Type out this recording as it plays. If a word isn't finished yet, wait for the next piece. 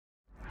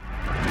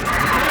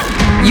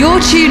You're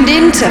tuned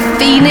in to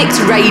Phoenix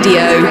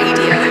Radio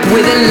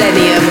with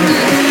ILLENIUM.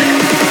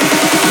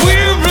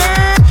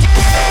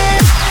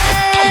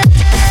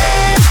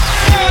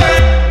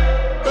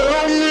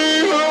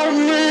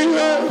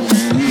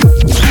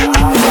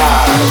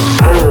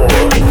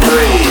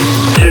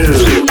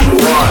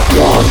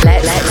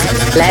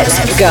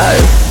 Let's go.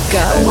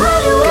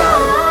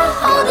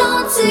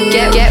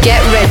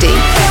 Get ready.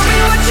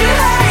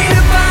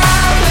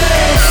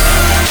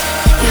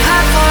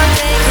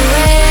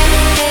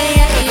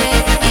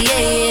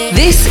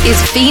 This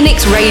is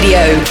Phoenix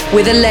Radio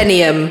with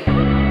ILLENIUM.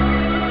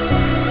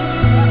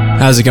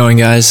 How's it going,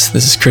 guys?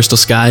 This is Crystal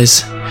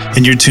Skies.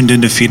 And you're tuned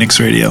into Phoenix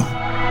Radio.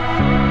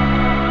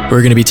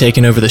 We're going to be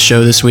taking over the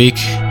show this week.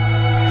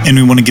 And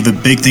we want to give a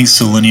big thanks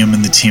to ILLENIUM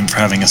and the team for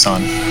having us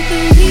on.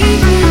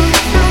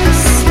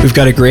 We've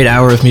got a great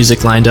hour of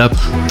music lined up,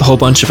 a whole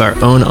bunch of our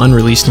own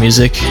unreleased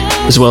music,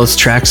 as well as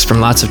tracks from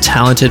lots of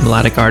talented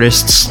melodic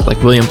artists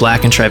like William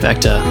Black and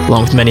Trivecta,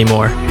 along with many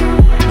more.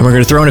 And we're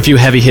going to throw in a few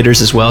heavy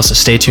hitters as well, so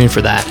stay tuned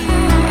for that.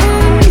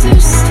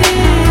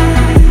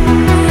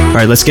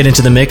 Alright, let's get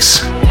into the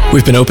mix.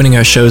 We've been opening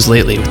our shows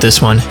lately with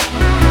this one.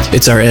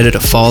 It's our edit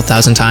of Fall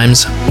 1,000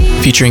 Times,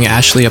 featuring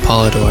Ashley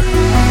Apollodor.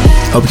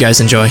 Hope you guys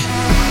enjoy.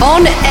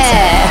 On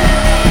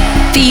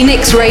air,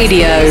 Phoenix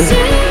Radio.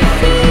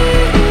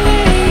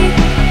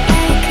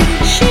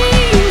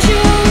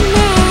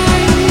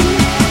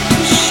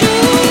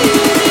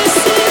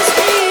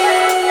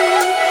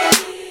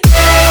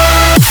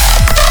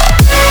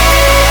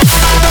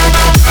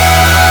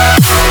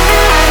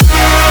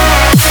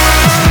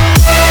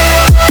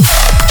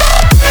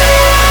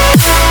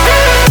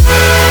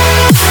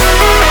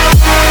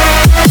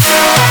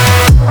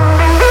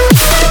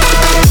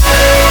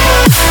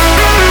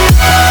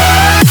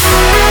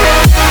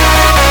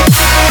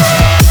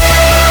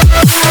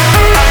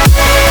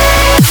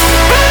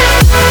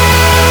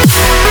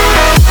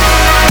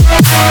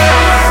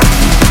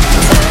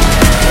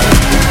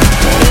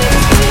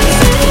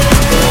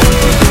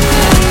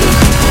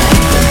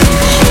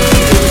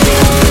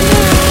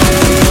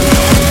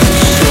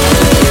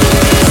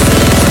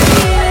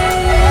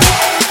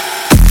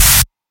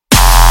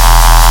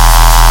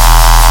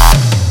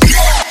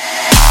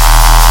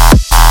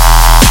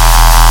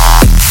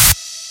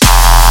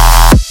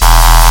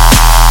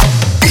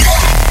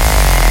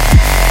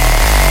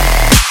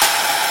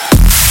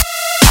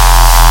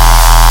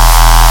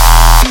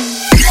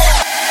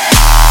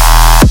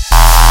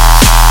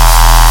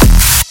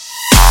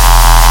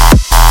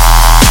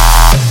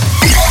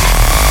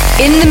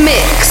 In the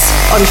mix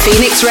on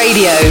Phoenix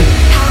Radio.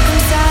 How come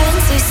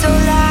silence is so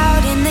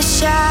loud in the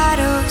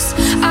shadows?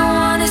 I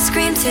wanna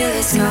scream till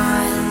it's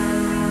gone.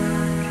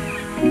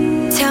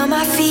 Tell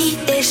my feet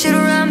they should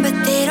run, but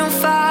they don't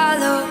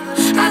follow.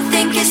 I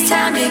think it's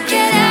time to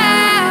get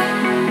out.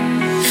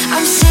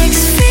 I'm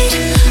 6 feet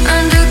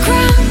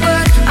underground,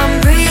 but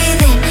I'm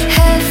breathing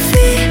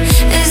heavy.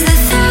 Is the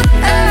thought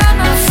of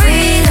my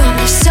freedom?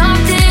 There's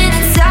something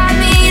inside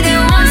me that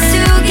wants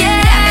to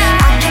get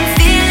out. I can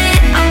feel it,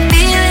 I'm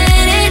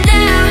feeling it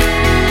now.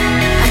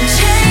 I'm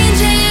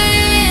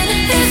changing,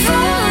 if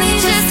only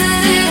just a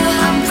little.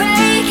 I'm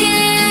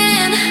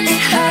breaking,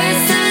 it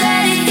hurts to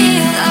let it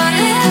heal. I'll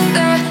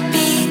never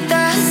be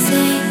the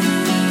same.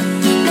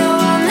 No,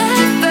 I'll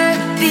never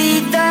be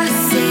the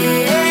same.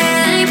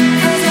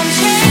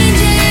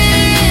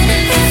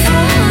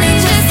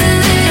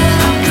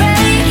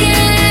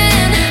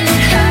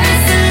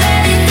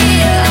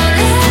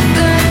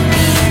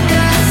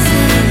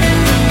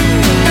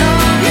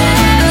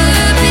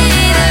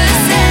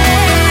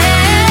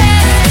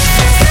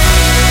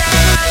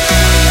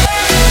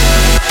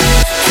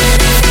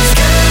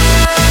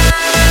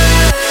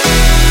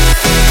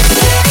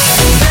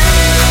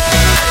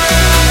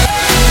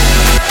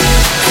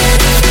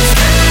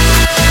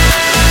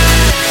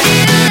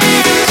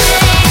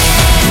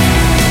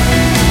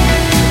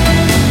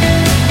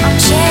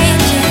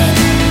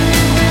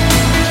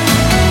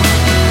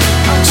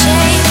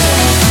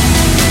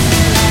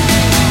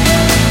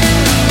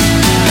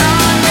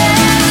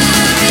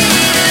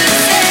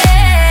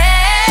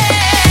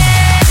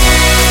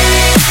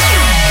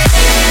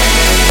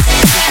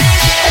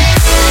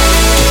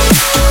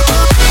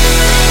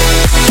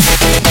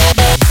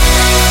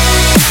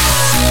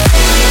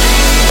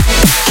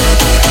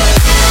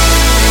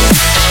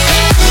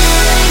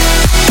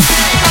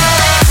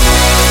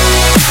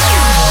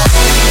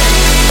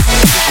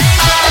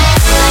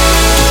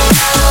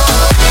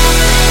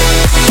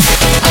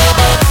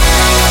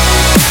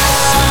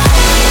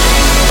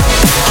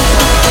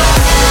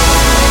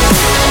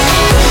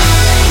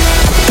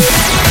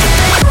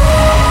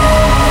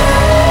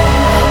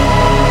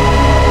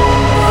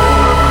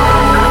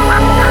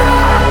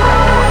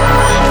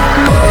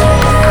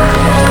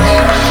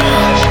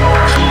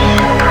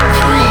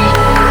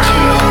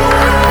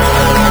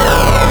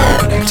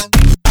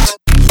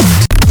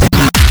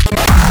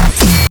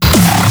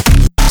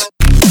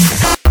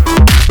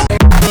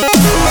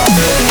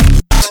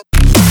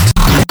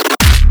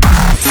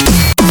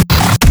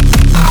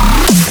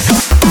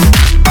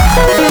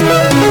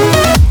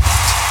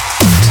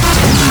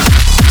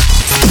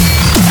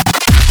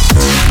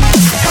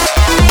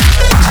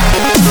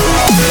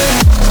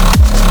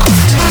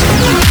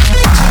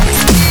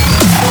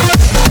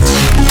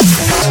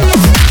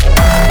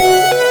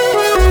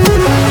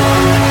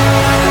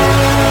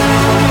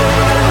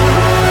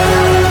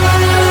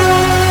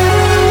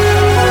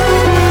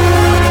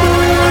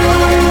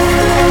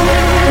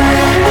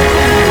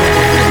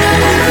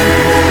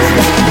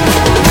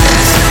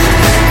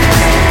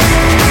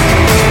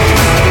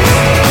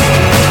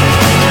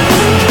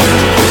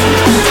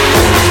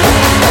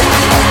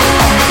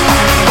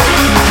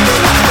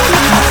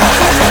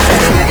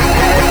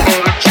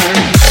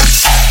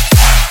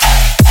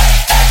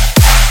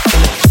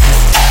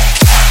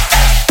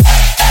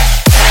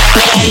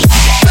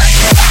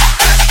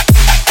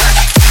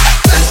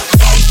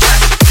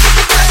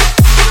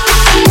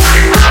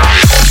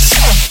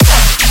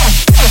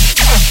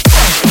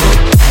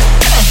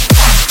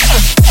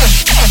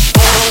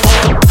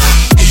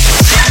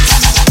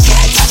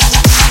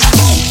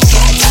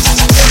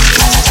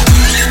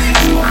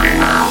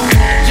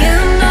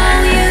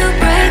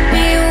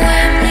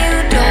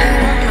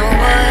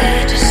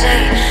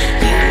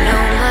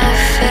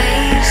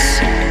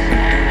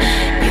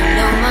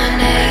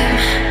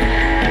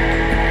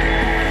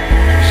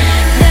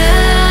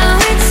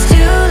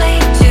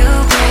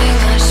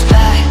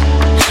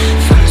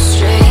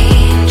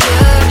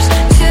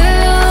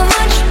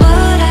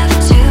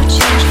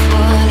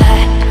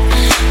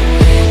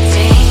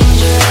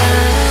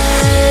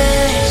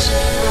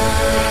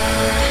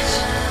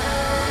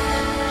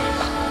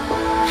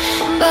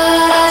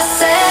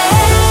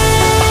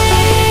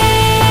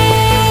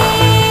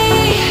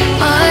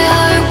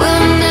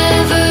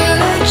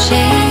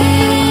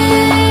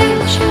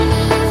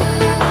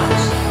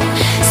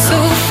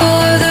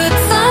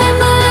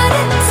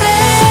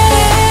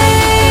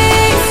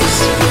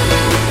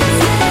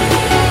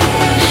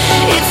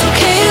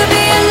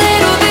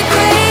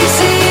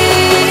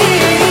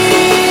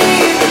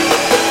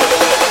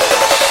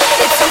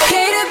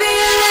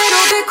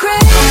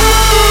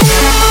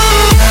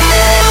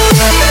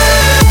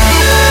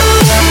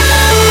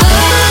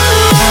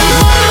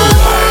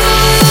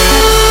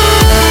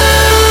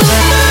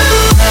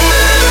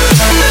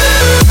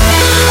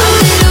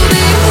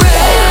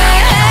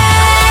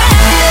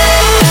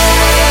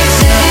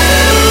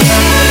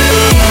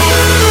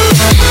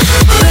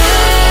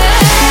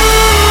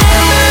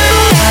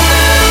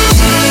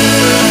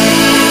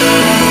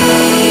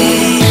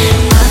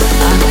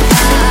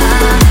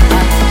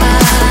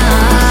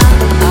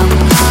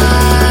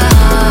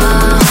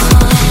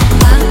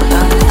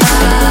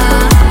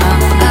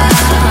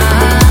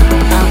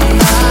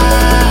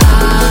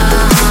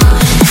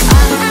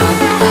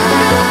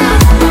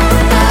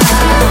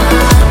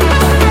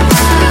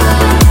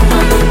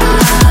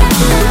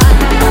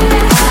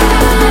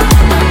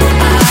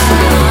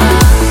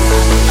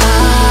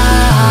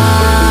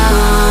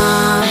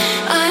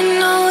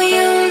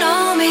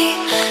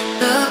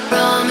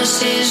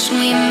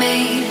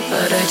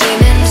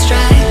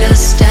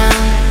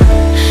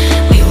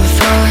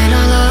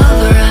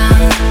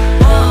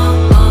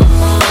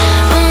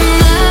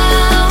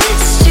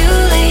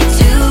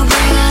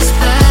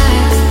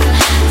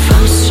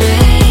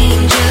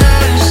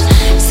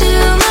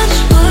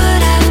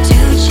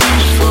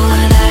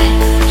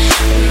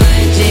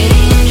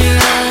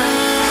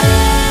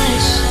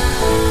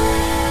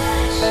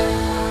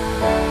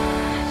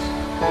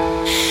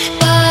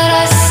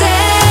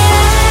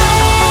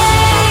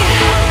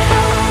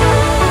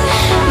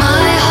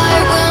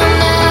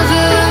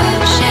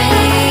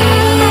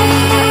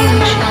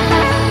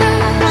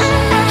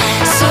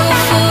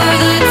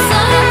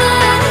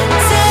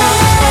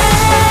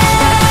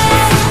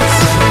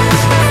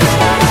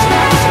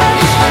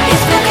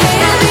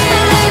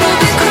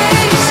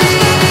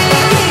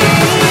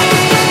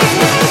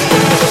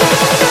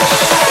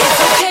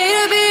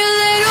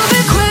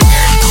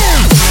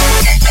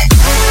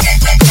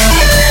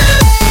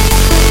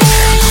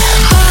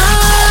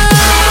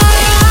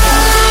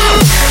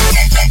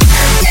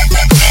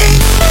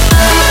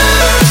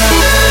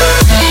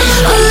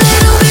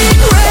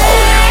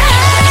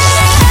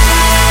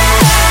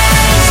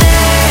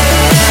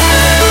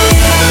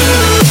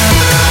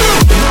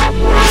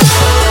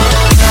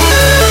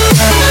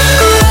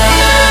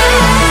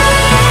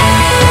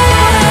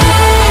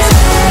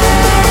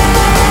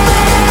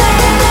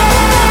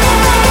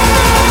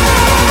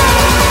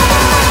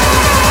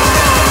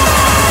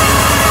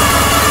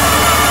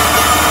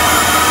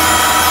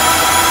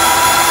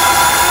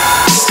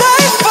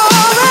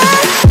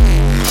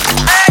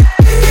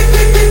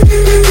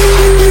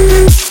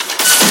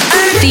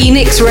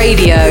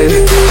 Radio.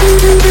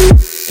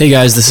 Hey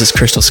guys, this is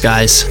Crystal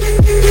Skies.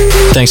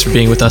 Thanks for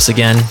being with us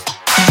again.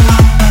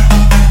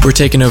 We're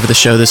taking over the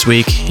show this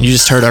week, and you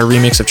just heard our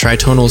remix of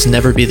Tritonal's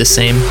Never Be the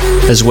Same,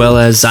 as well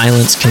as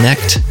Xylant's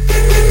Connect,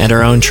 and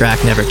our own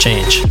track Never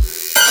Change.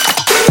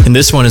 And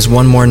this one is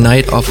One More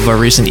Night off of our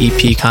recent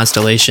EP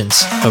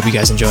Constellations. Hope you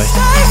guys enjoy.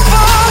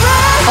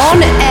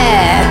 On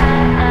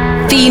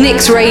air,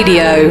 Phoenix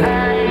Radio.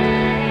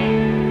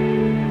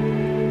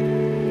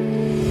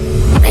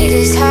 Made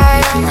this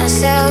hard on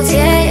myself,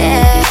 yeah,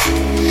 yeah.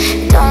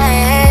 Don't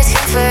ask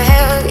for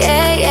help,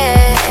 yeah,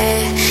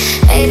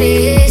 yeah.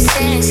 Maybe it's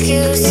an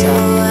excuse, so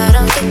I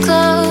don't get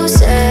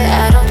closer.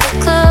 I don't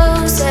get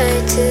closer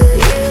to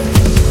you.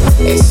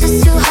 It's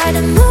just too hard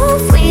to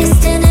move when you're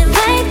standing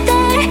right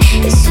there.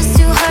 It's just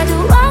too hard to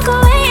walk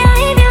away and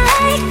leave you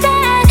like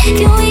that.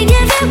 Can we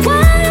give it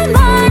one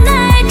more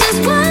night,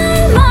 just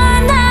one more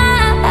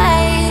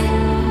night?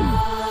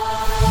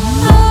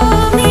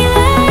 Hold me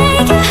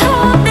like you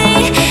hold me.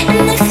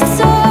 And if it's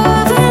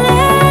over,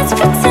 let's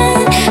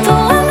pretend for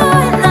one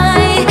more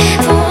night,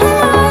 for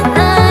one more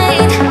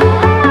night.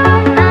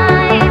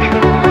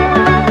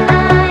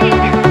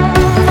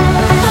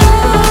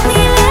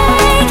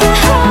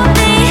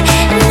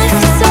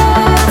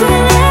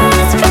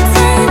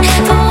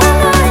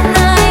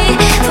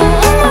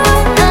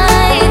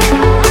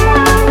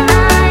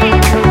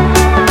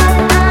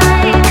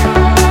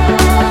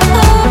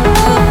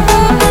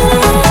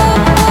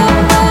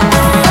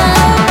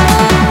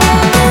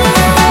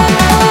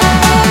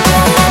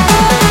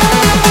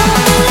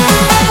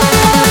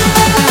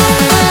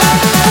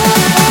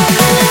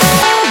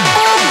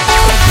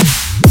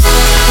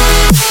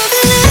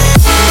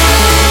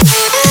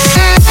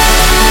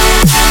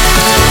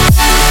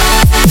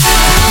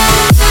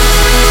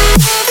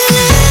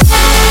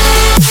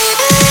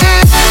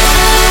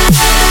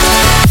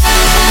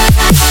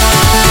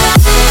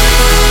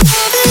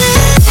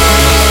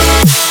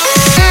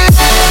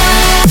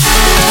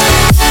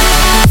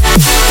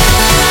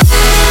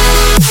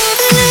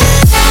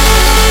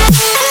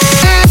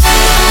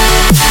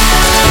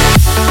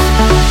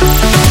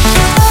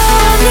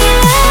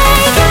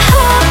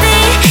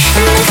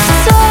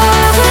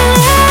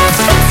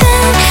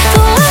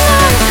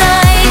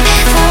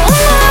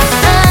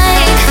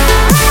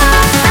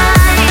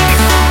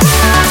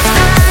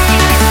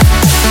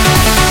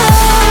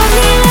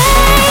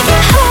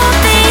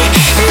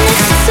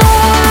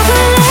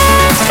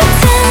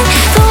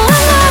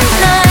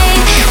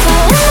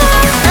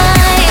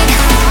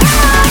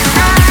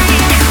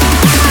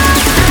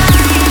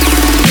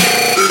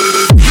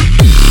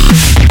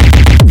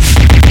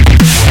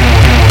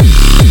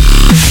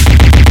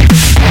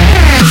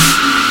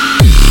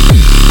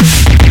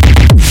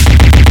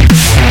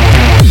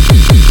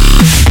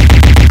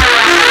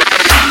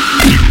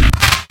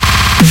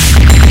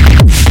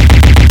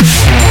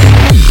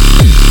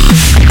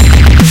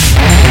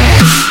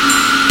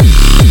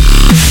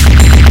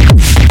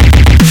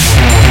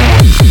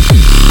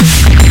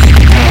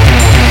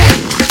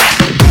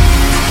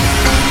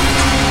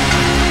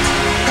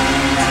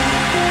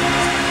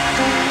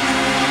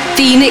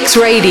 Phoenix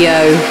Radio.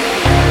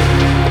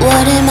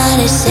 What am I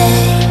to say?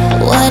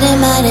 What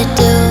am I to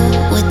do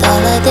with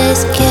all of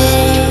this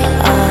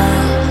chaos?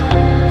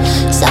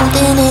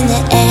 Something in the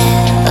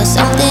air or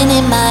something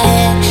in my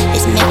head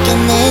is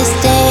making this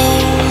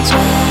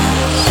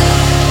dangerous.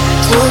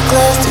 Too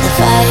close to the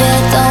fire,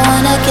 don't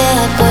wanna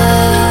get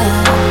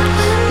burned.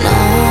 No.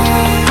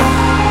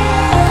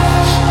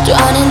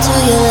 Drawn into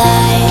your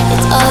light,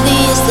 it's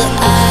obvious that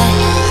I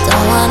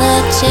don't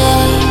wanna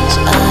change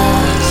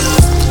us.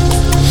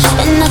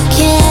 And I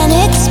can't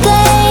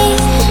explain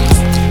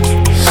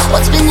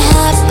what's been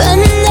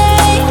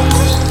happening.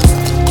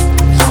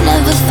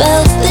 Never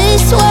felt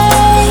this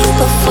way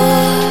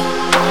before.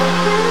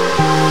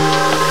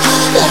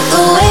 Like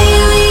the way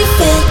we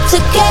fit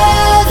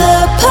together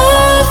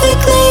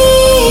perfectly.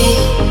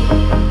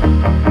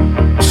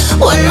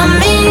 When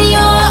I'm in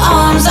your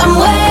arms, I'm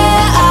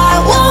where I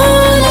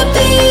wanna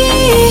be.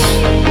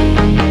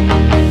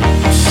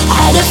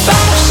 Had a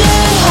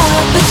fractured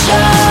heart, but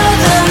you're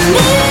the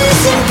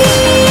missing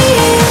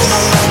piece.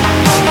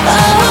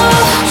 Oh,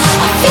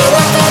 I feel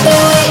like I've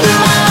been waiting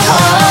my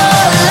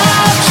whole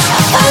life.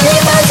 I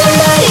finally found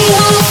somebody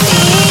who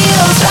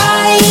feels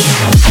right.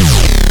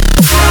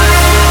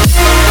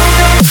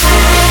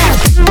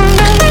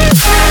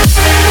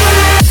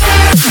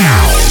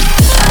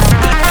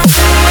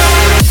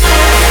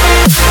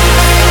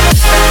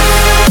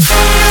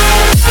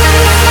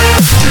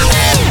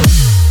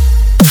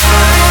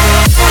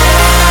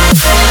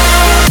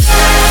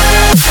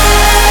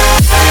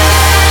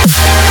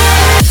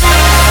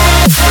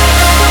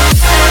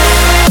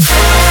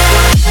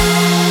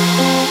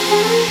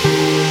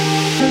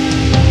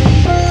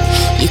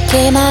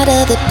 Came out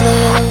of the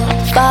blue,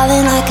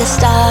 falling like a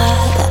star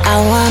that I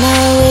wanna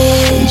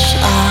wish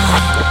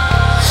on.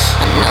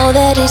 I know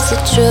that it's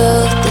the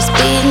truth, this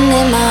beating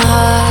in my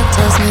heart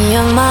tells me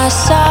you're my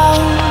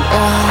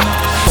someone.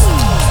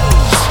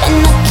 And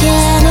I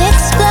can't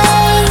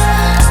explain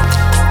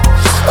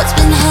what's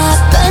been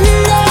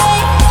happening.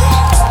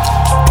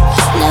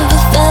 Never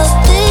felt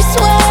this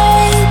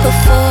way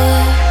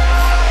before.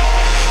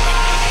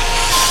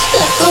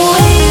 Like the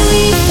way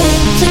we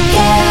fit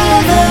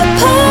together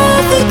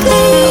perfectly.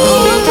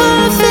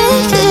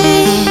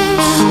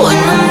 When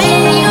I'm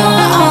in your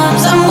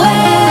arms, I'm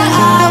where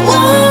I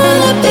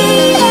wanna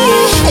be.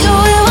 You're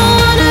where I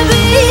wanna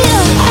be.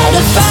 Had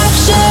a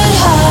fractured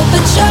heart,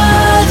 but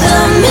you're the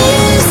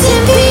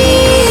missing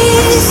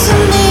piece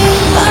of me.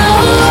 Oh,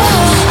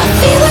 I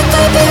feel like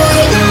I've been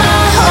waiting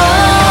my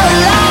whole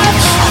life.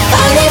 I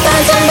finally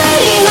found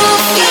somebody who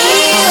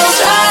feels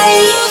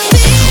right.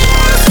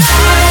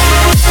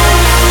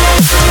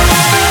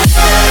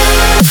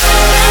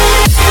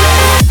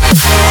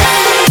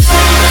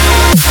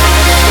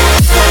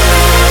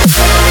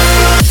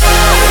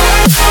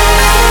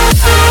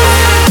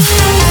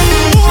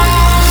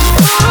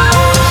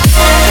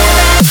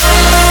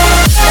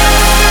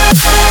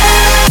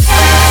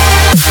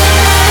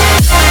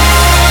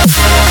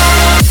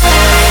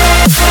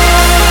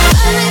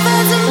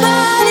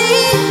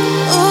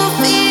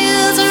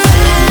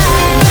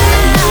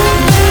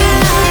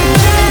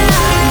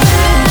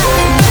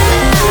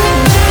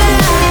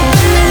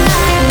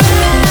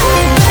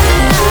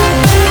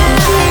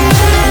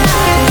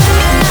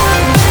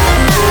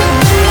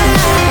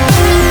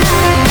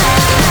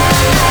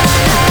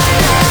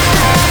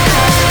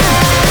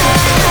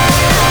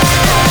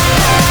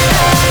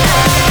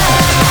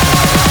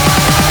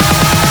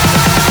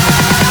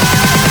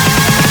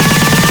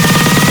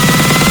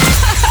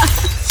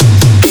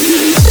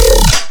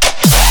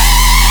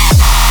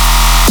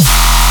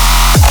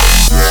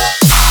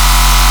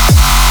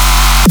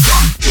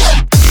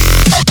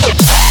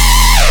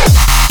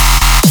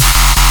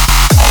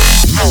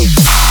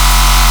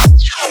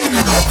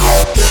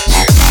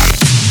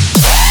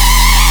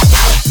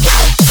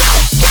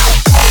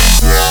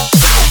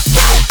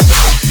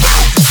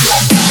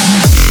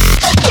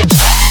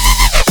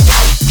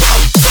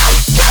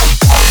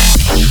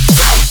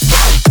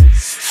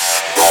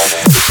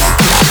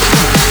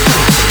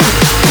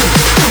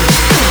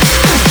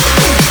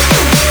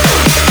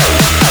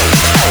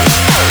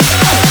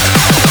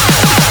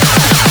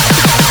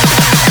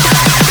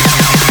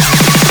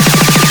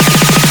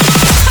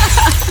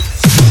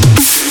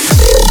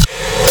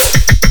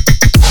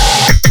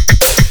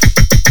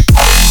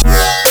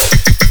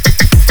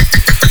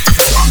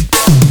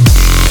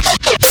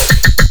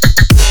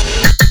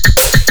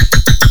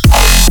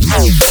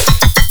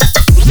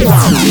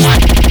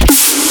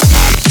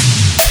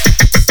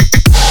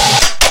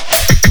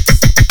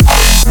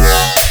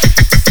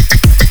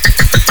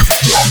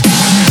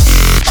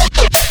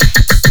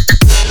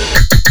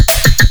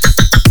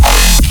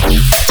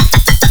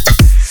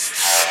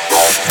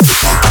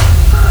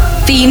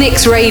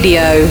 Phoenix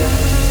Radio.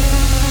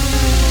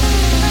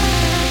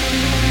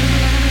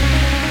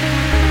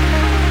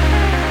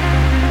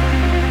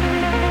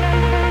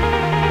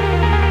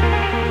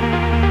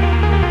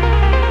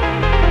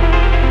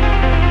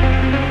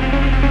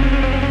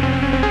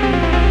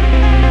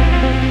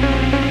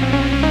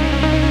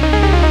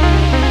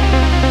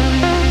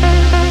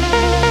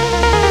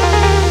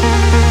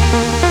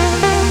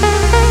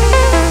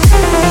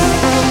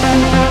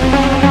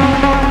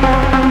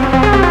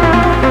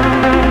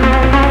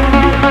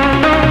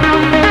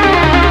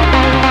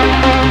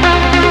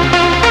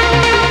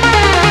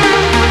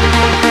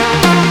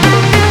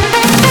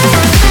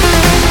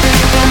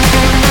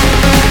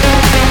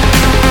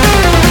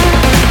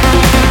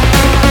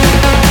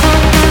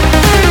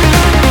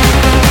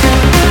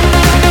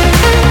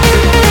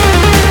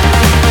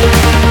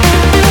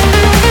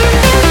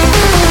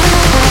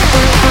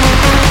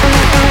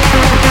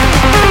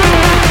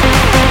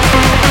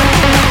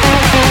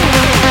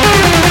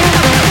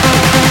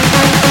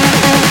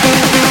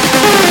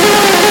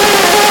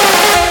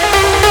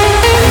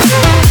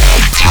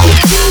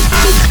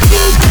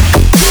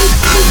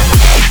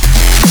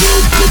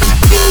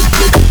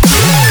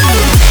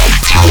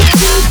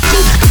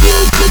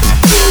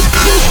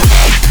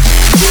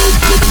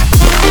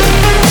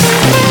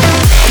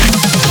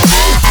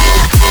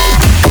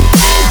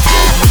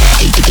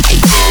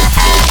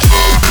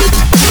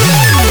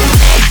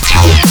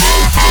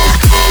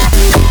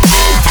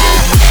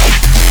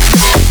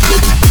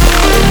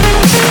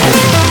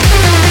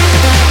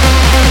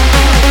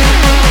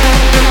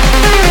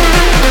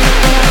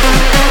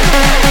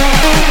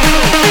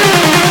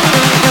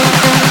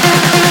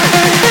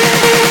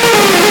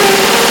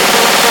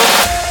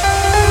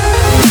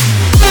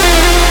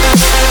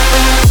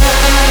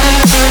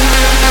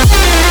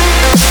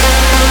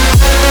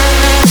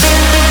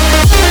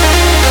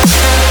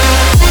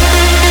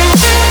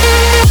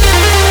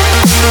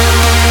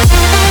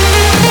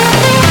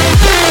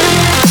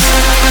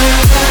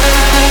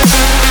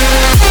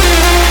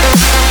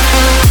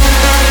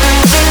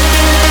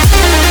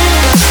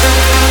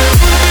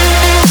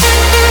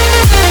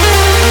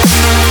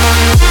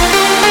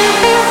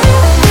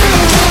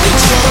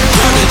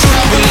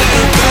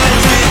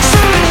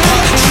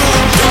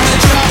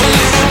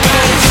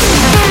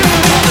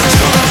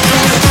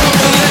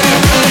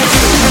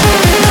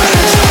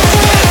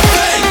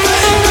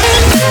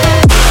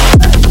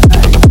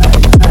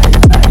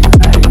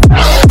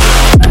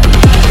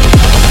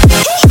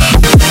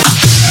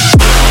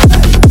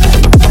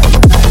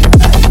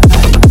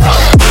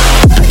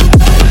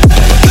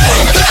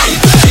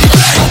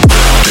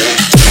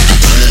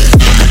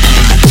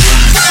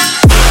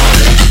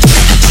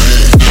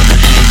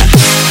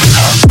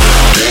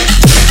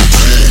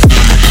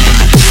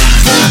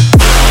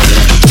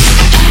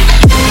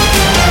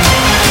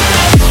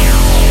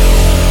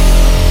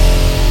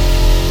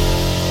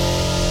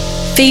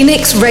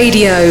 Phoenix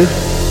Radio.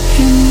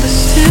 In the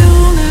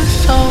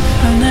stillness of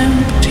an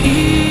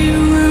empty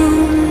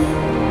room,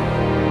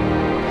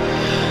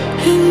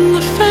 in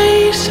the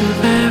face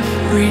of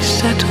every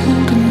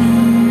settled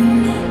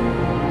moon,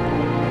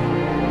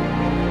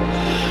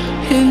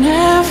 in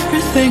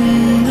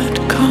everything that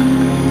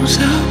comes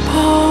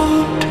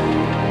apart,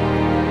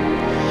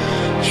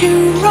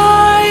 you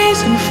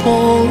rise and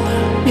fall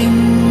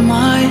in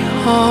my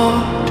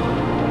heart.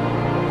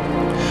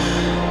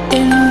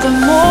 In the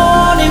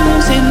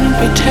morning's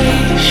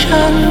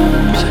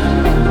invitations,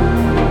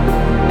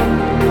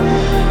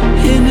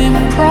 in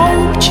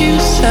impromptu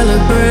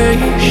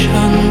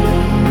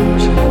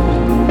celebrations,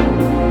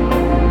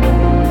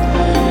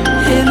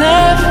 in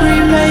every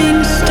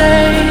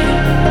mainstay,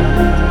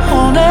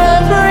 on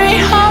every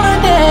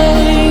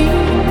holiday,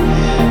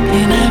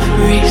 in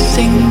every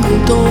single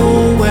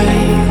doorway,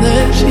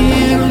 there's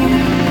you,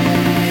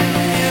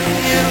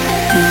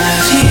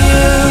 there's you.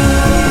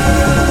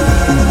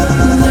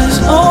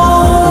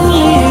 Only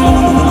you,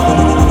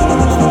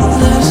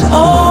 there's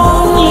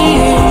only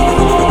you,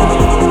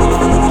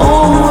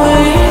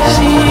 always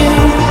you,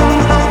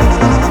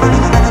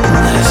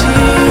 there's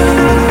you,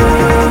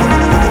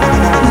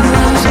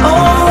 there's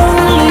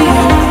only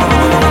you,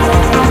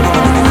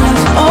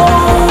 there's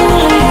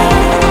only you,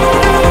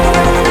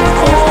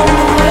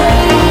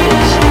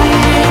 always you.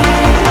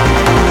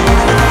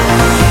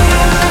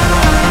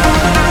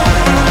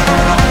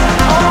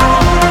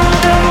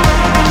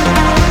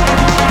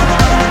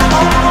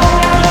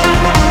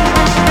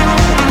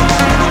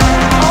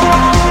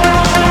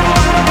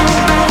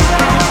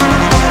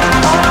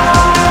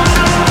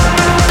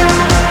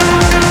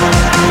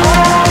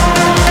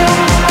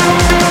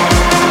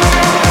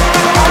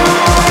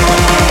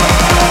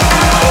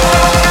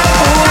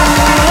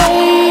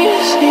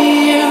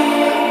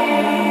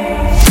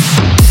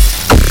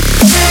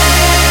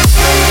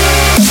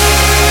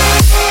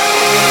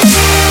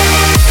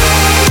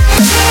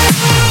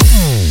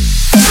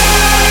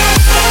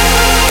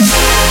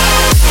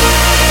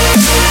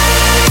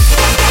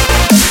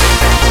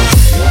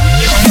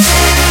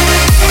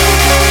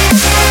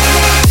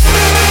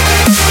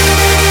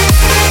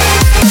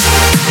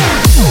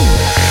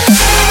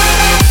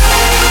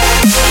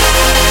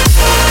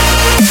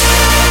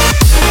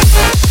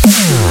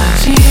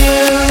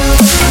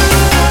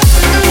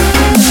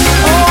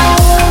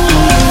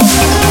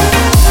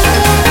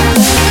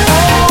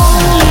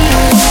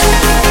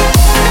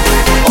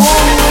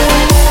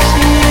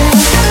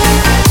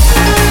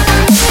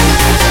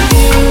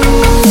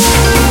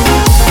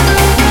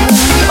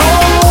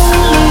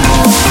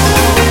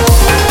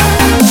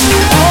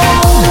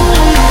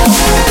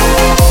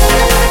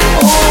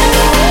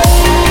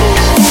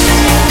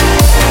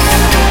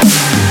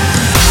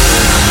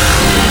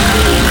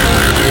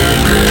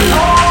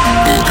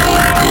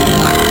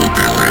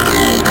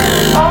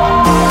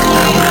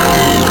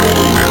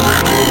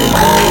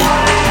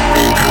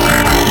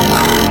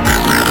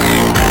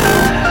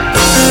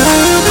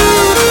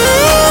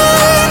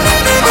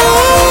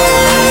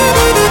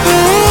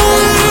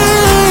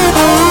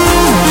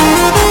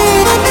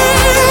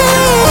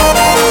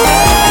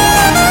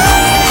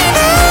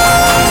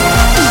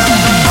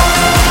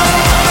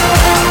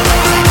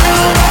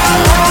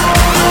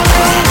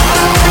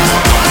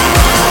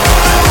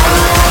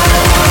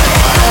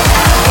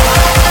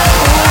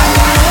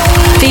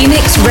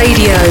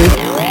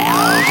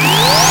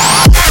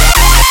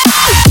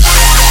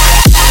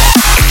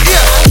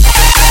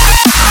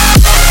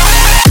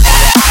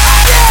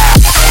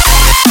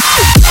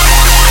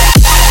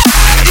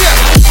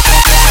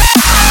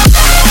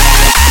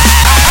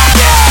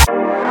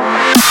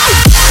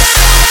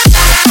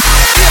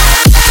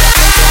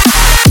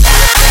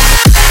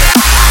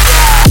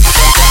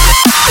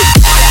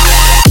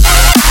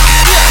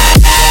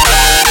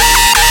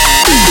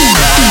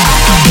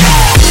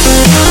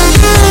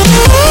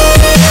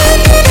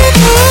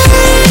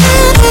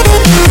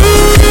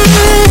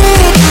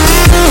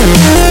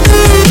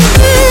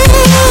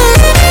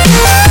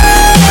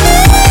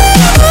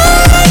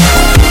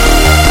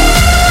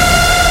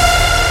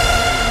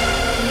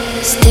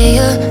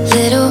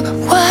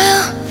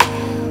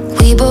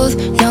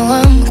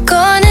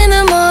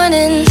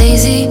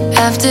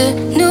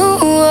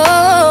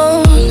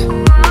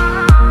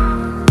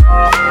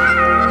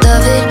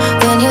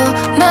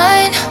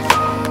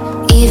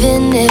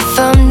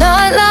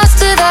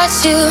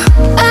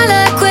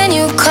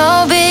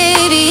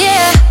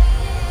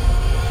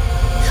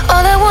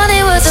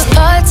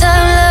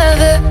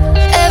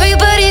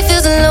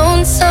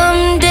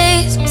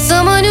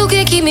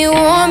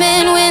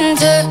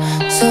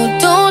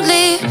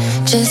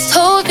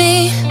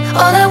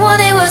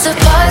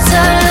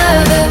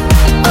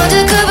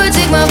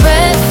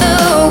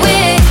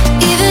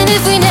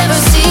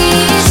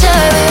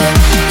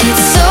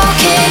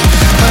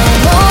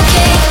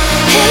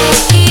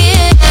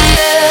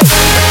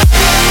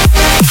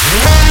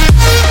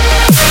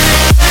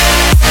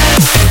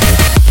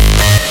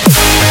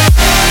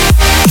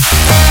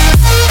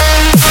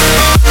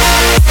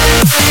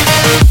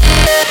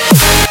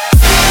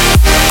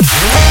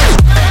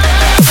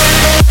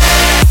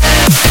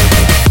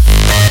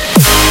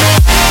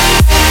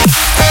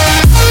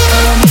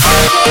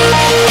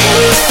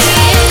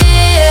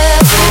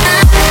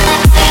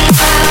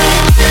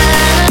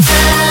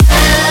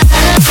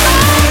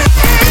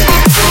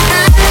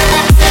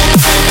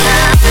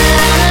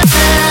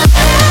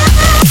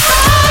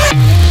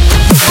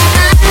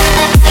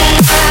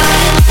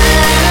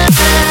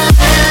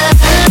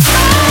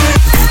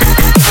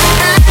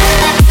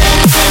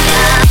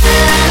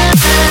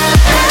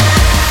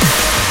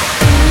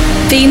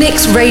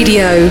 Phoenix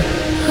Radio.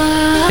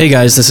 Hey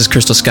guys, this is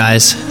Crystal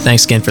Skies.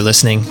 Thanks again for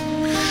listening.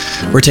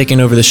 We're taking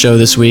over the show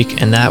this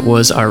week, and that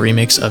was our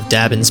remix of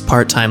Dabin's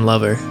Part-Time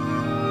Lover.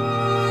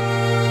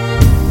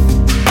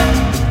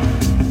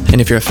 And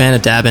if you're a fan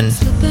of Dabin,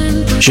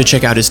 you should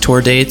check out his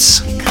tour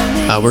dates.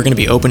 We're going to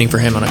be opening for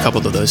him on a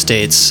couple of those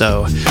dates,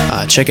 so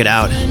check it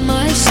out.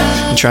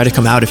 And try to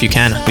come out if you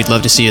can. We'd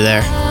love to see you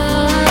there.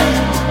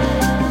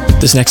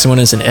 This next one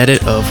is an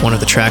edit of one of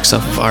the tracks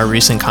off of our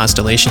recent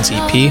Constellations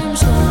EP,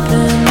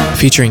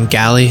 featuring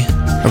Gally,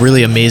 a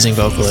really amazing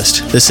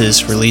vocalist. This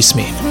is Release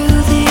Me.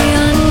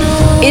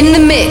 In the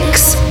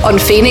mix on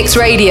Phoenix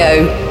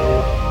Radio.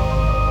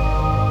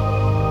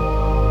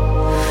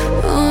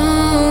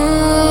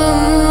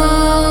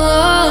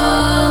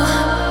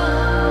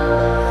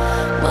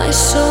 My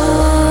soul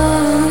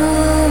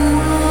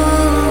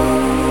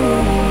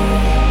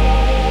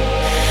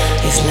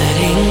is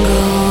letting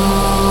go.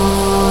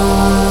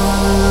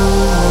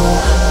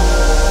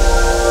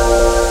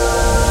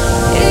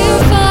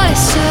 If I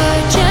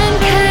search and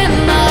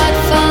cannot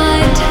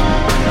find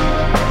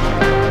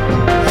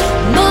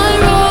my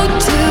road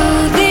to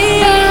the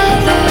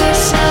other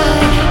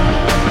side,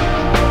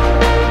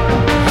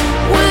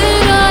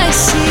 when I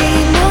see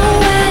no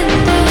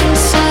end in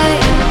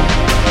sight,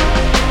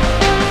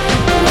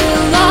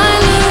 will I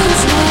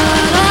lose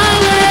what I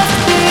left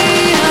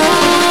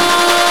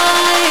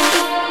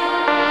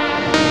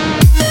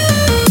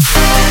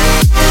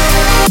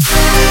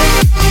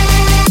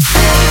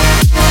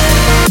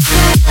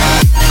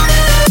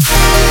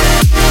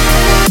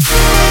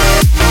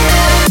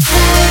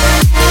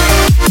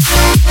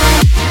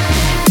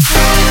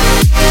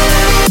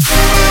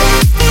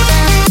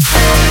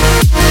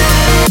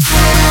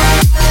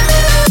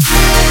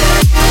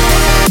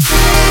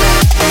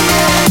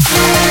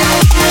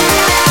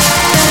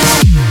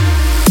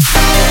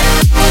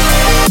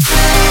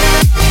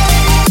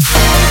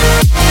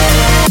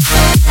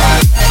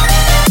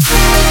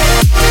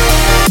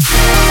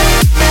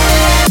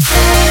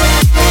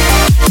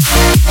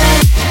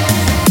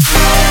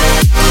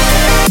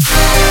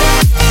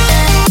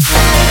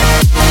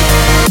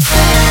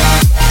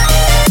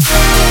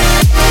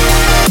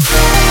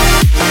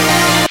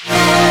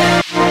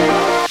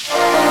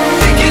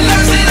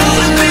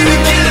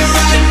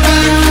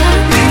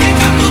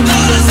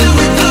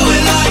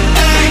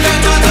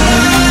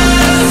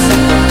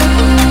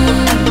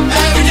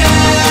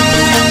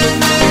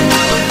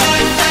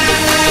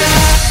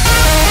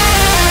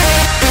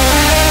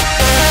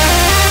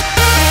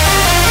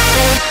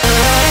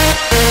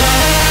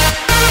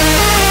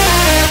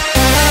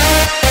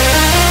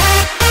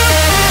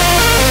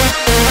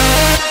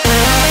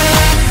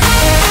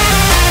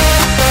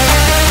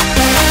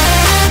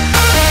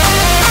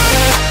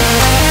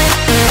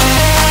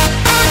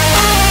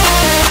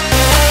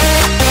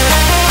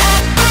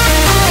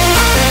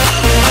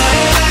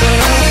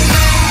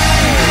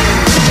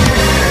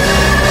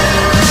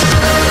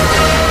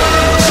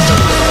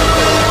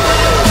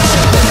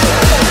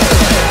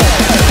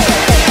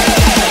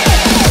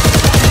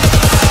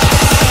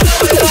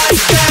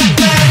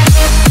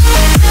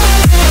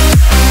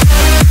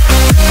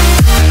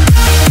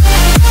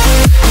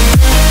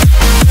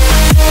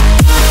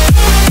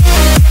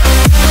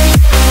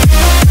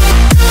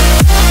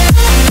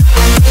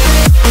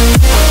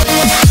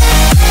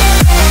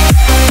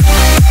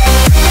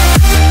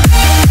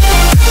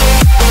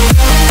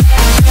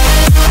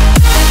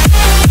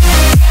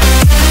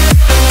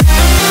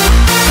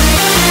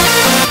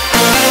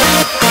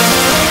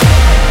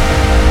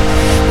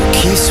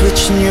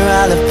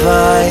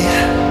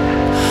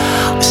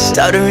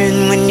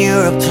stuttering when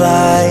you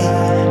reply.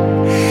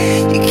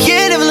 You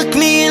can't even look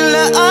me in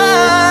the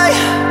eye.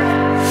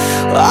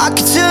 I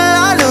can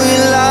tell I know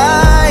you're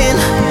lying,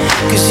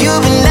 'cause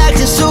you've been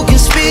acting so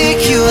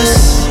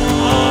conspicuous.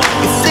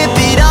 You flip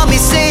it on me,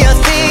 say I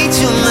think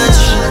too much.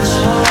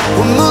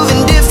 We're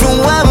moving different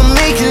while we're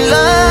making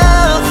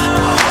love.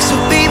 So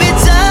baby,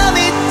 tell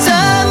me,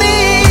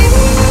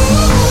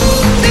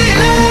 do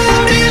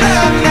you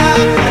love now?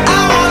 I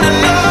wanna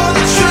know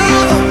the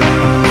truth.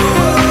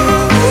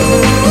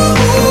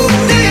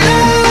 Do you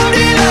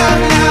love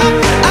now?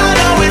 I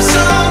know it's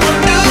someone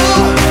new.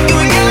 You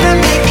ain't gonna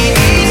make it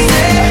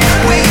easy.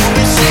 We've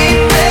been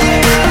sleeping,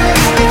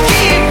 you've been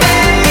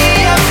keeping me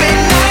up at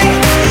night.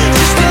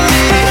 Just a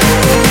minute.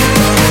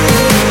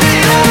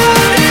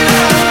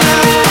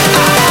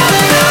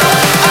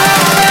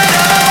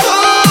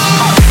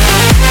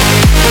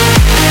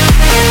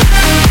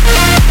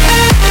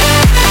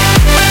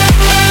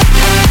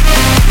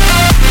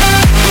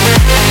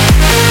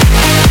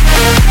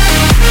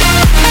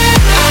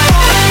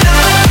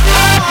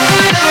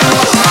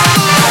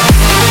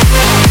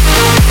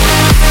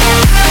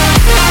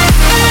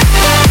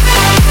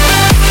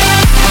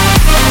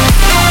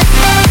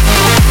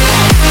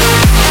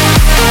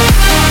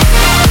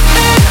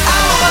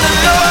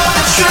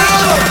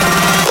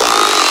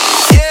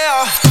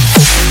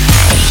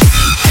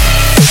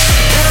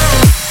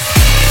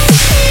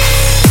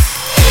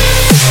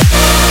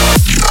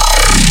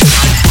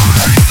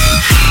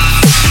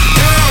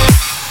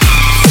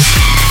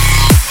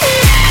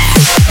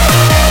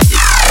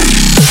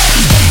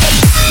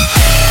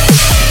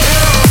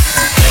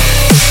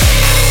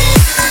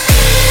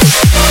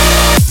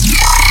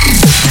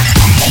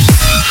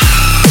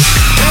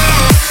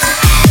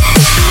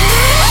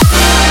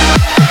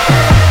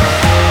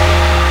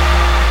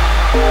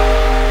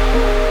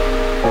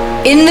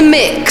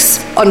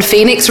 on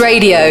Phoenix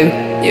Radio.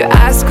 You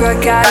ask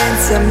what got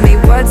into me,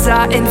 words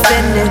are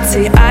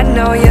infinity. I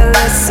know you're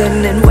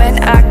listening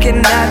when I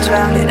cannot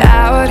drown it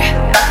out.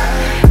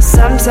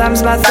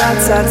 Sometimes my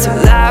thoughts are too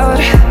loud.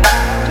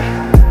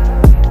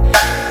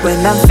 When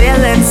I'm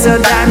feeling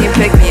so down, you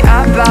pick me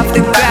up off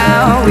the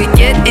ground. We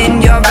get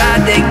in your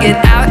ride and get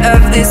out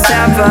of this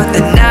town for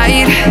the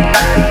night.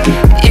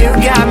 You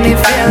got me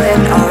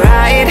feeling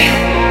alright.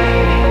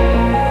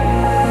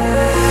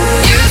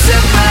 You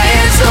took my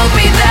hand, told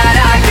me that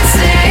I could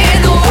stay.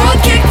 The world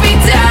kicked me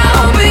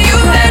down, but you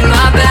had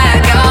my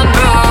back. I'm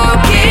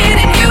broken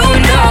and you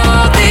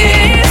know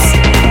this.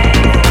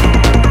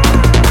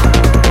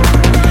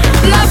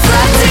 My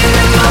flooding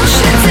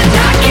emotions and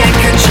I can't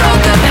control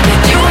them.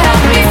 You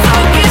help me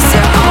focus,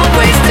 you're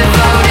always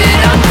devoted.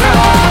 I'm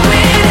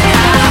growing and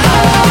I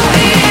owe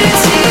it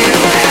to you.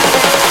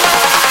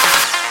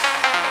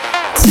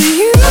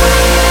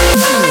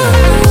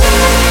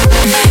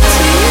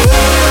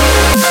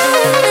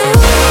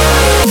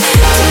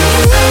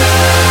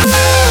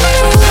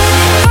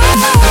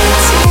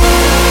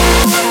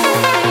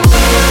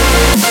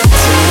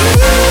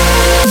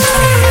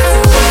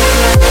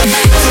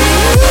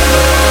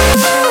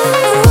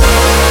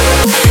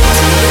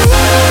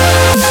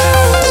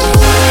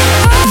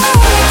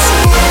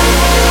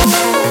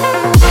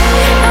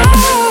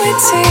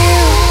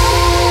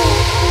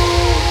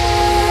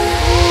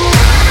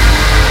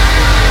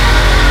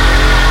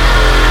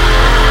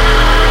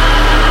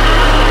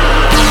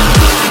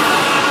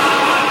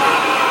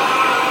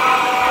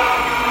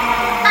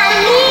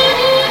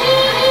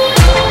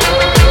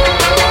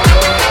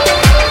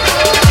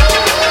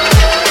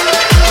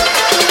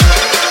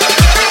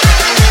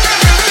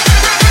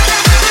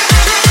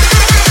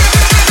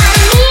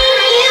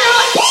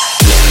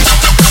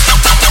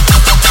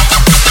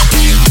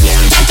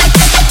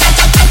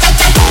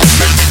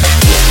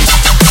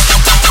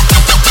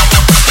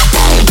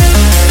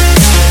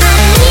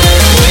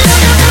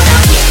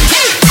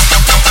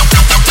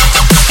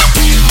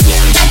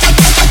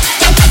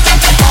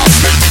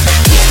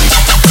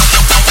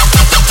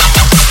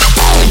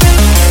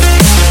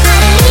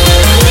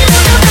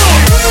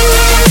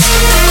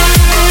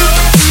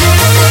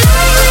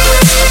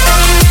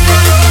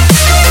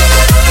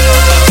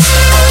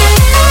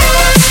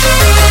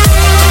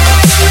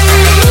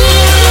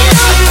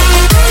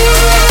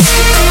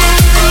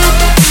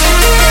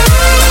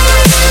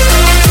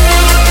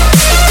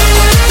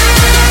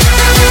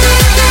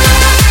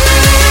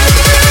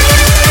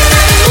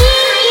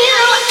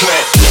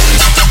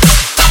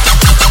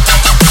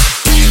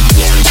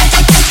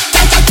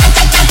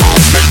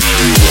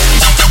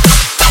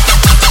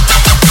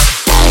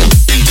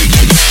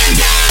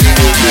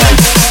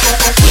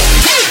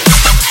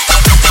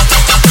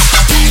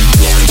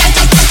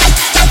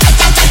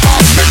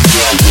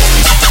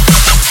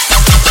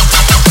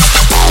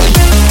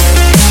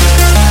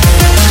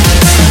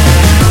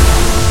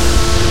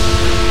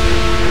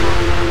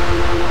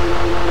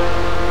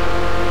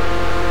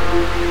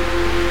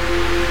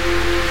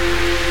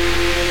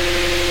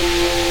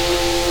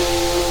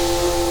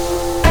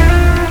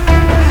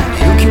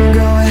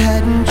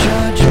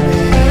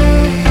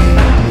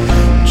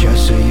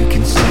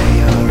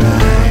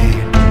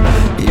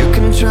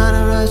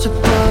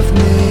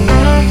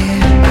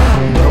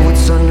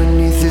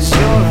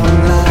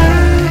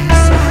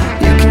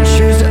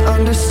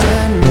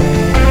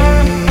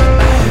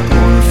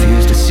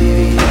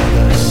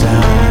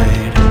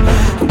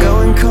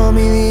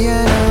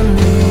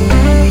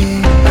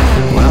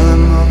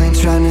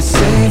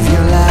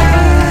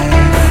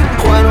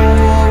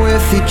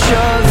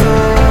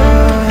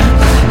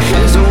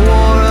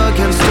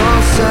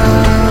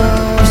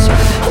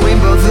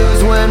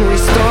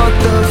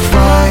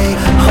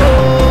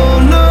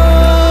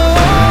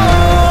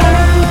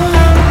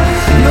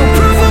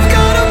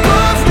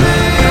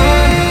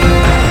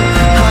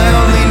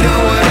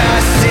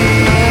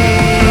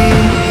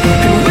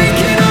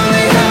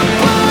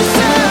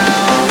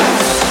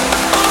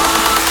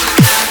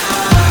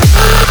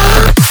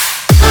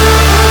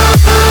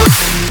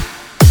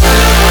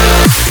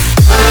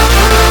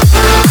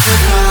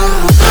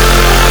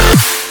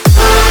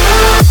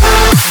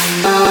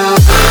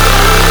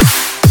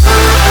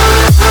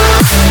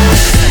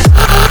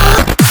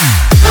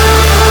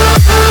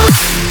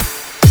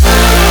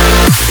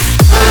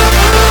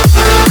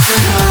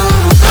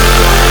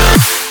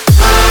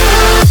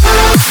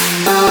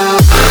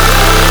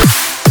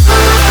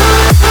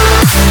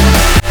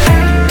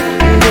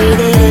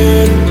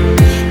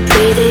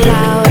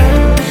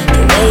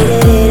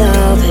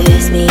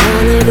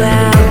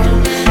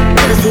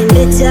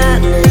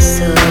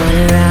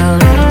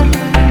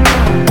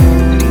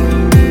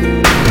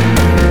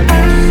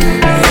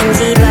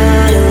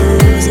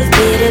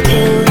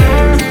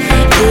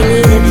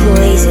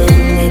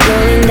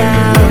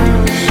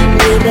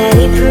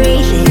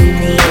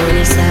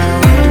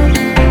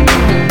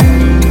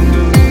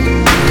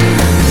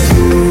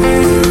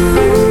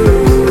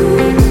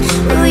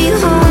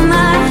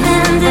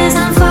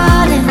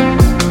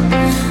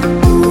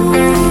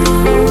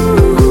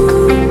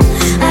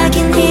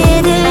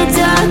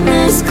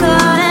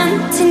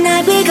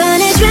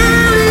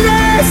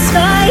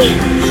 night.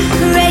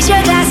 Raise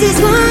your glasses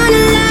one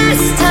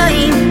last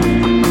time.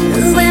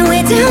 When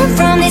we're down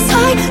from this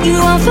high, you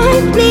won't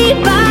find me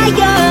by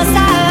your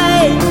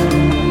side.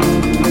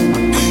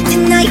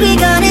 Tonight we're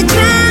gonna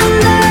drown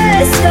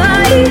the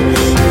sky,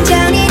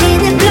 drown it in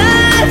the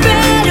blood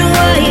red and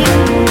white.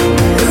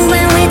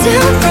 When we're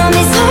down from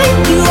this high,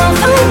 you won't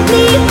find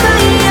me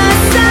by your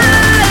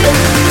side.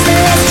 So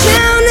let's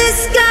drown the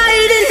sky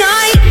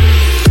tonight.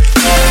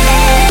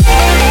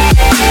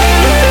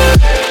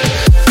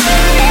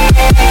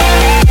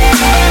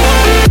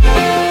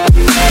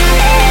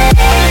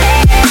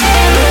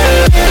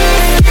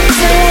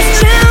 So let's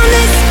drown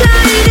the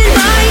sky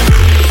tonight.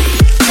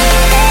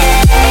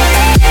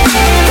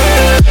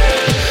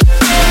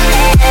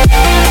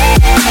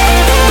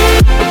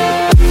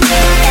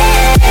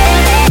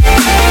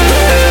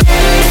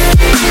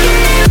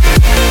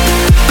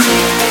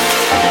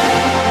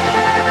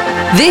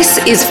 This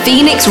is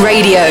Phoenix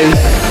Radio.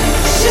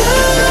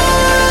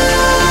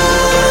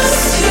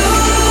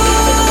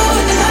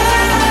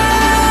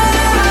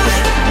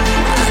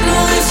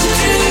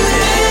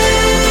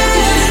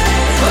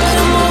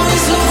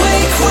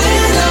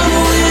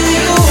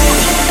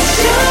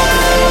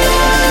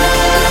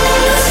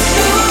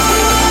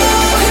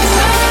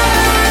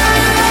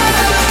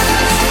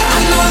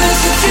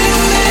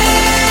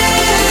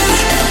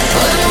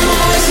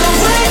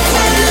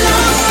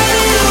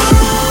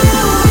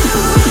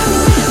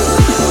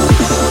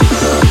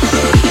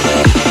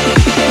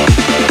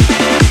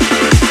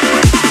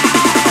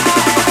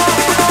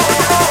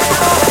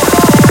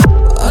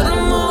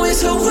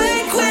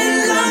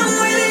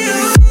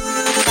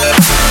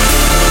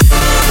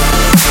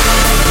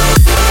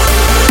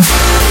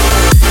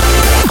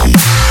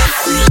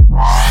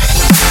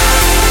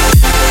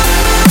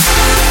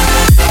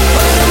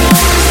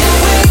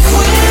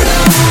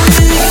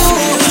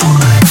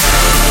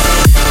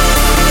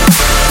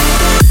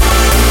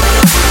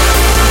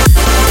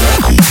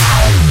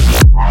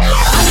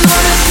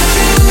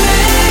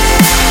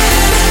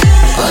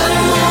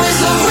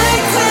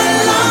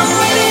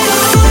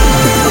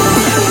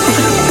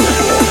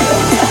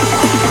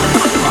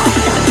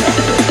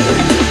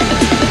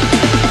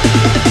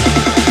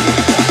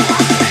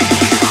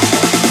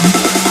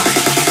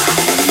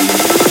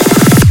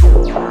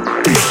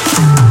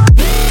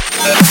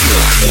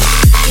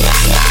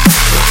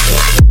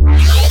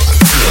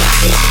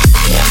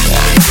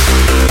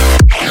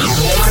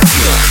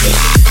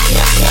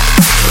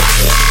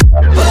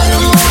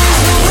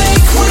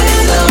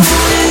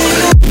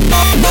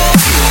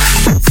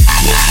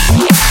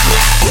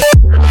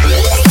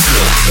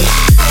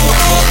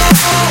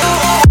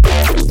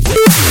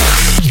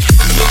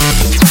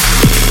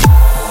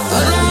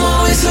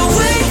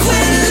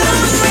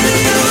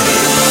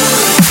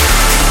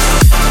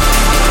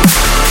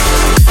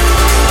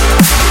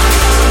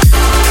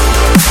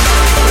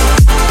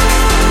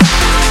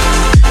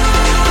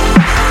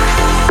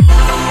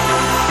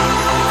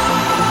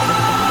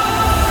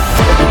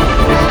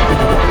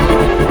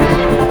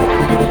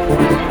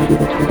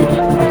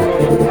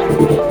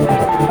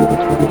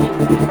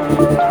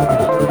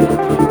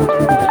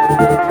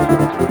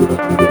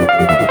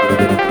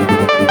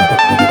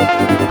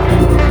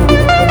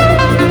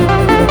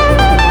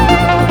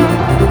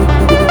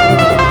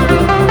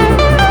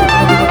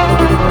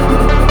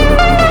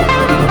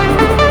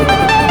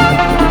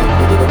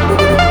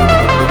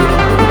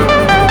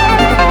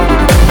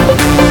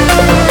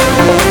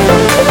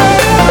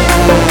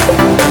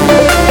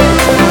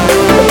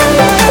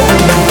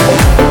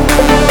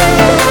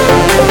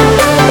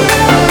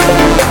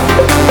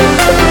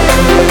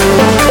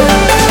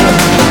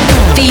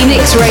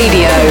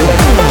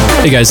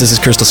 Hey guys, this is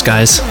Crystal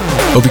Skies.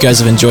 Hope you guys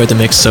have enjoyed the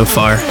mix so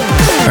far.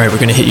 Alright, we're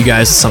gonna hit you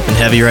guys with something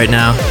heavy right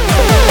now.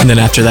 And then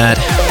after that,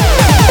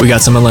 we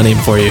got some ILLENIUM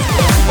for you.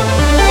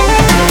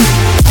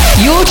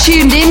 You're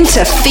tuned in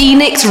to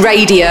Phoenix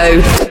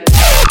Radio.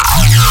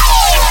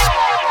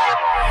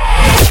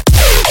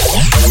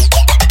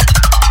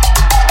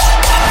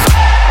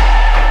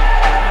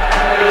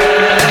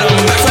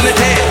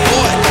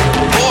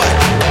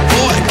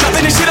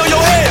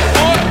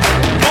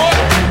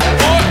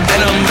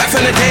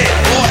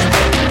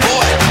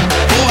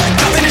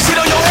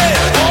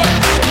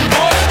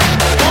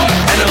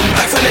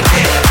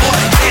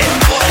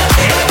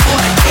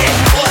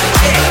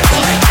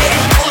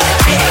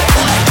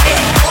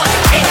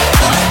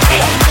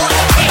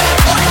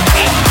 What?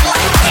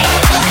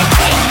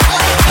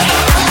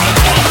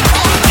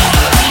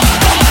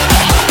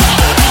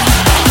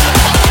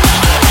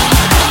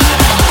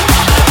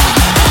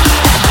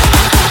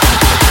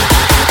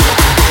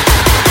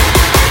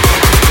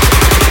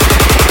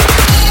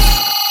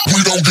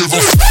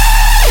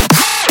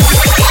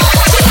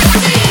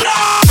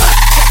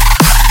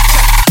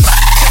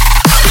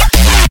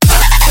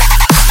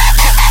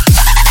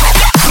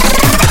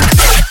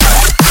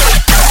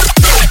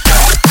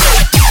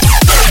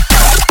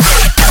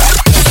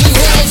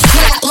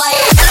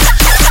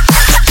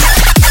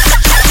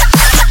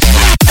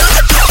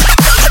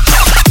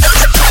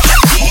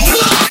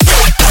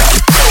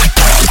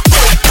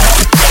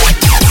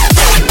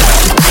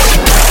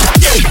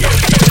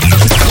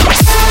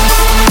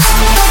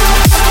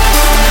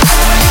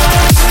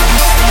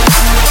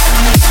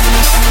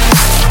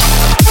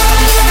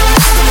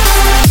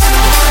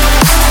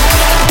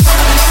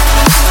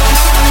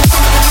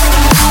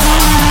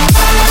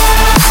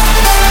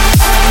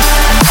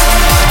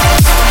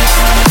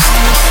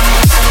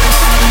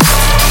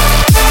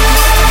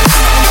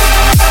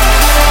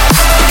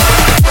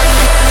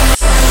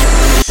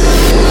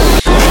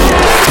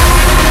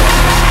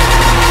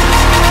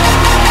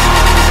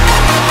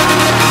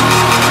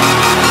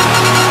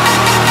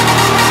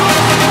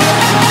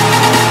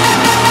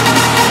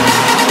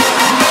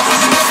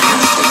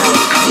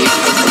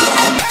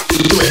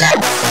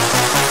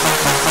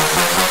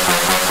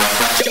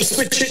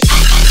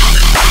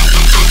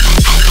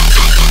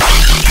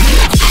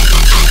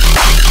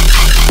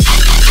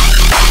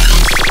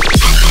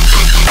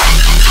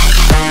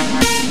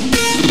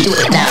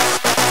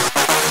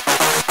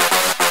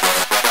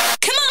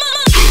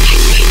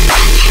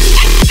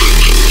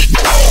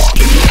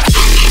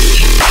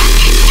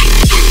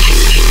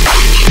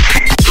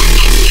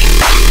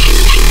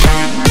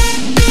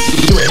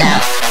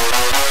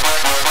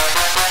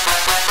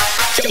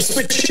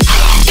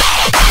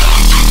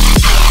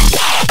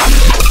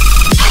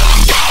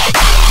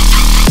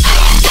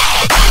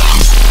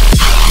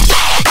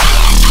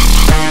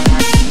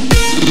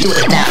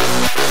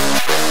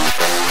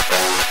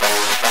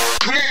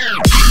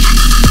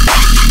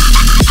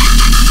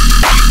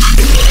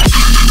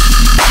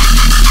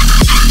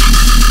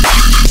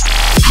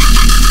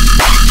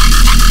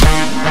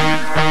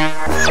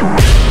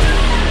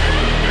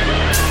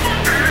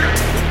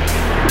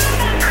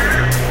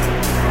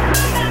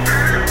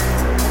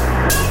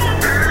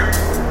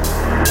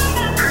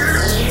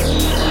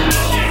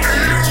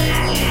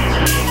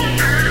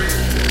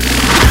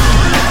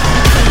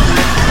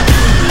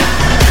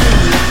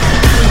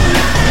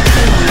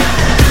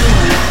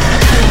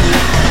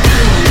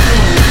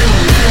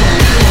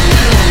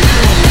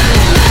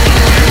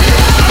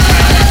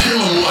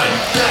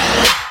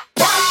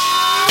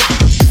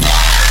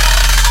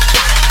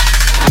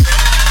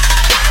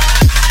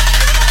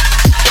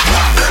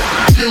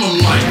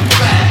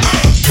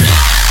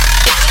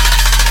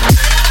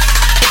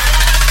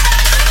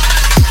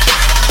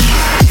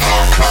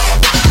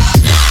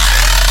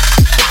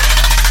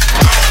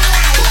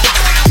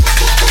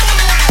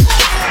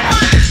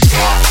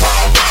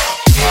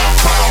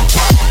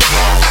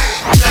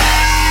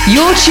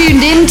 You're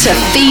tuned in to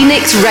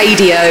Phoenix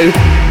Radio.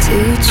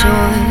 Two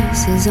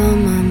choices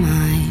on my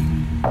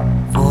mind.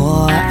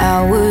 4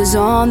 hours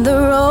on the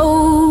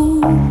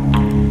road.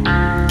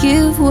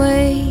 Give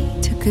way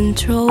to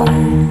control.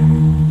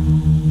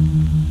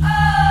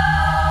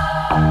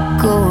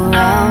 Go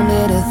around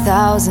it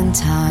 1,000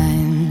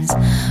 times.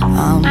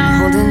 I'm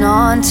holding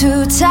on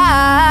too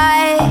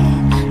tight.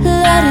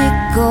 Let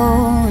it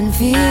go and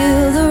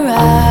feel the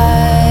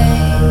ride.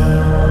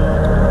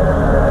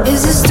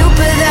 Is it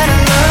stupid that I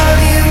love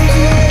you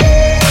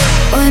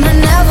when I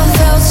never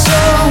felt so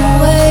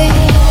away?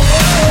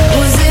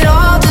 Was it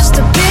all just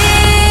a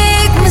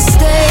big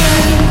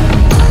mistake?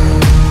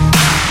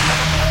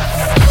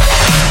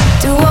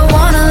 Do I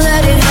wanna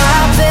let it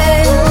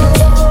happen?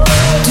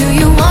 Do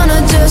you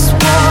wanna just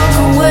walk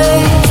away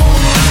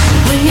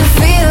when you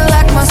feel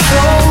like my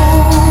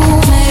soulmate?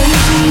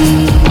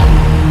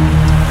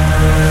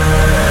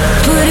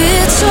 But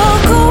it's all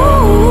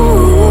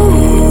gold,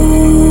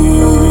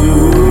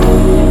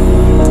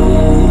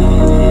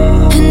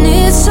 and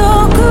it's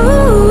all good.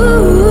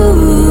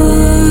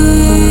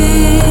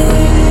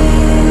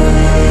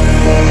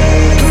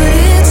 But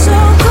it's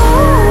all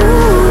gold,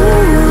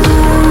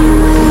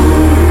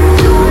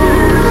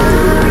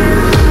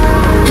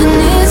 and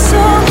it's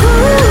all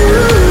good.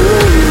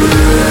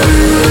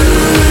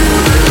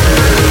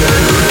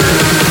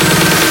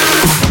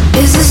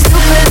 Is it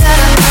stupid that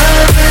I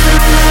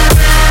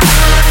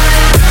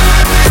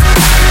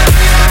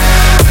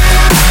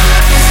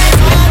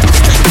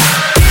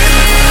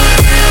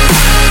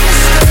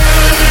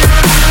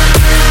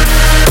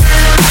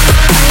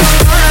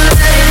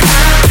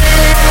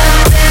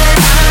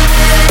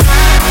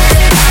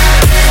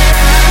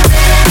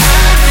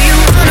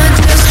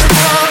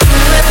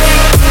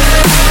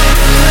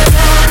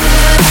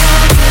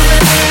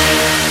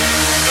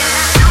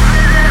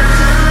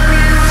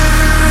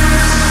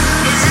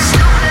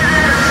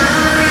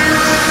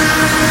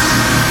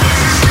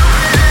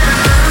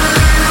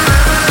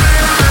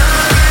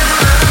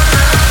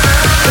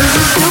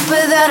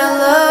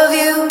love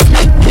you?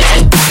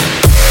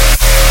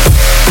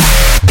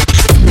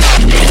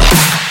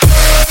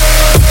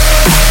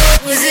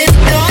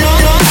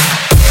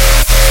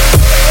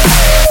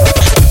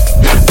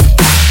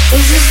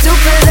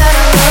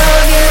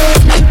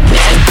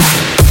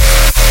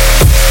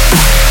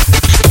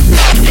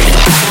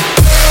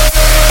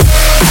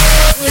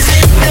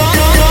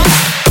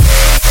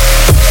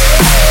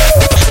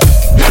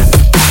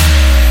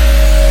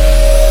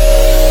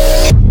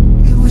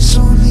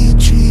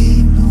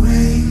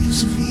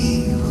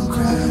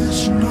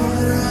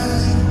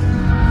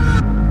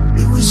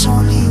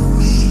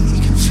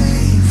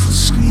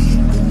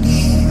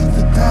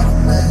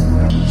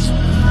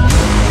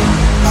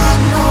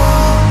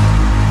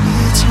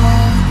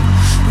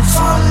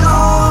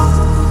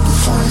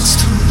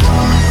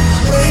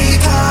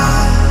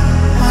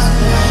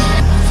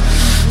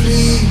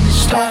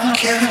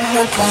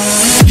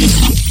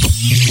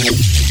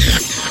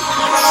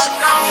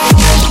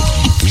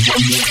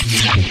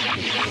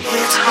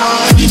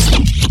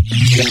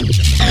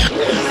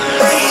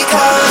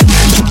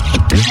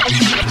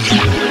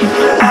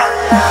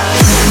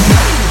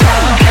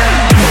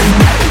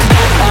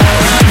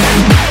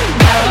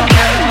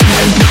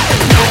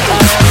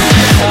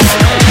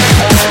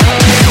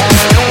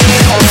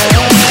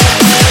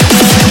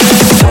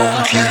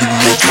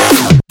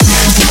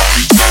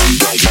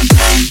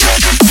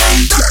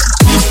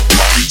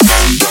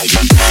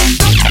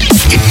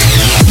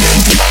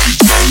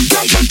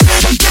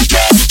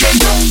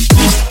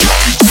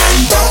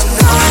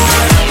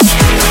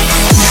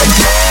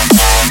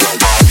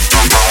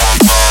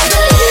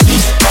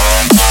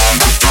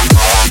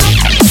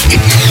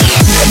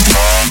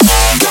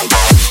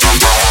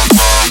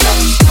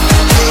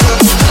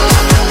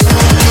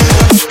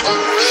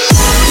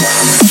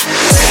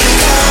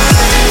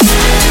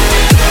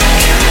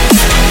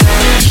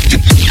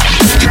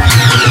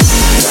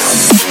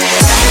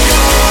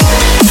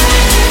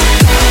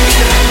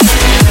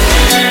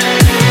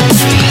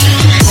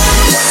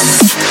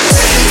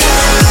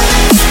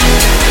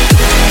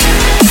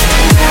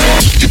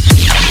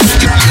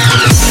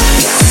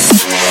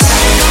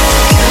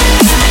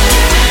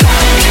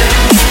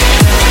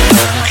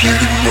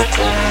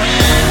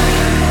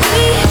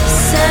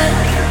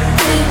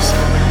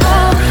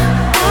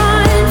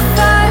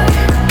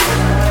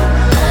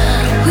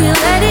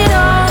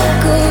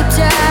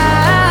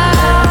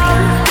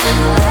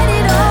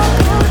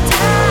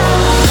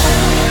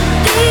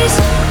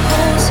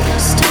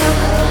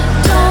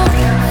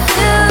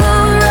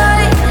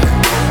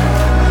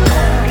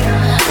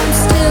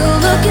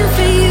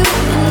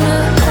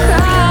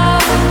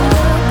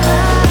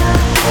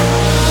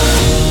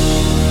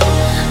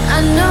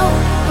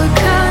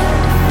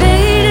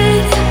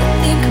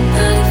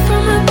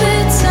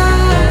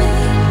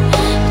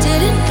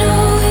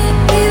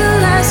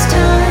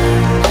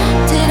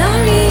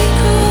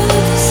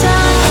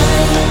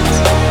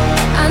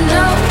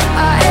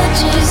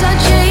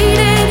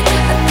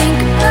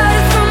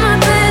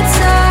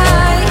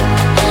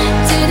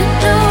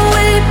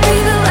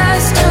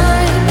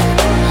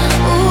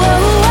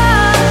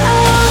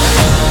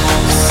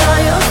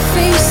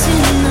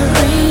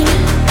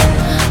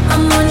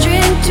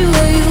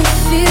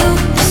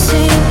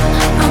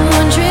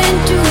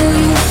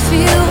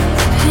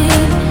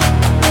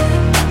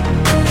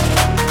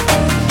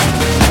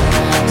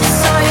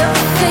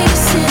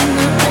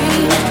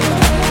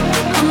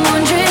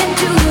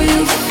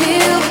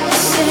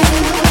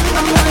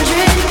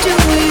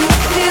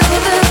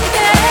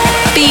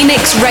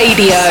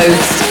 Radio.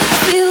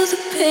 Feel the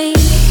pain.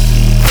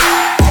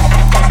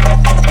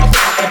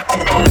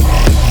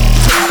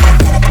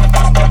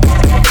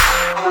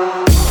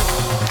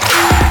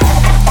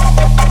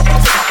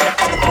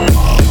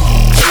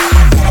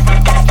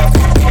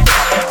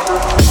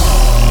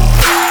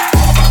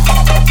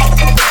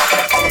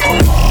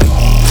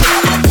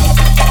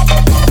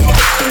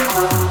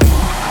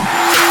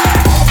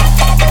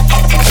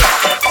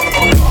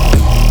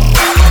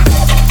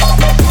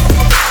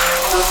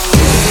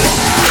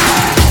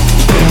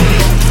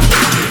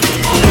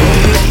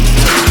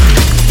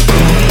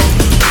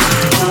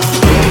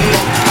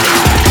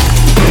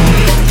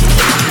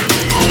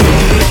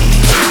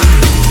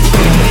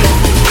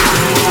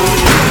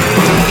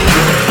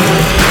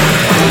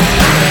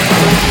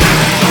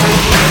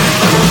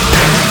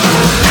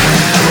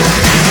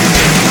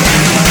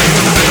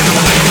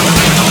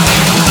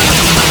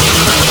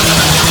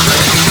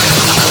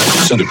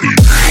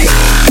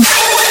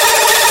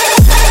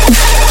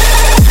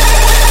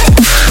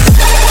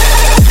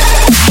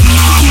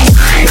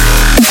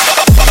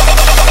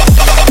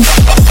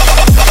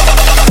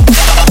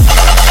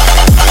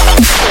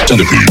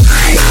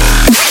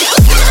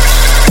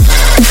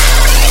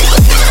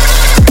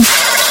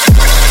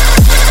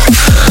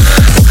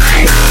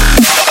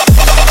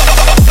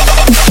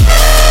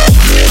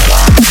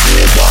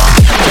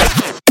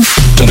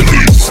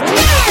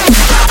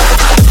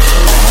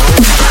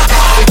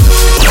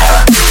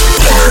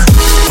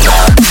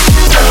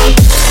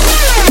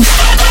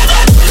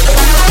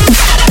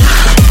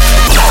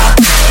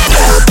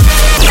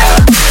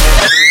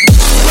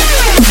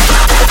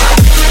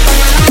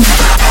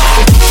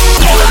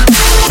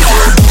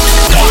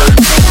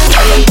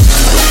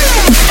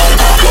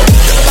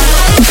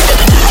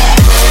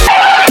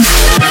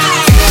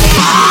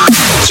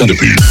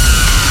 Centipede.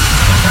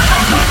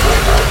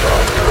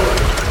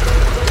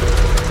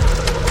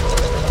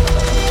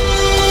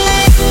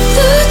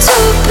 The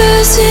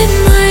topaz in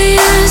my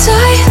eyes,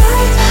 I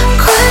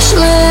crash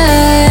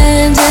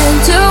land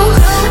into.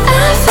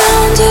 I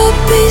found a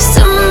piece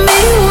of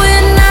me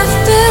when I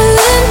fell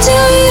into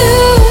you.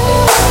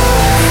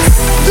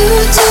 The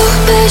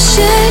topaz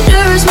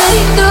shatters me,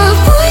 the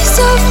voice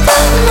of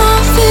my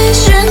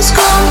visions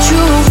come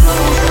true.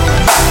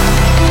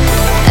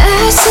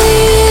 I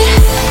see it,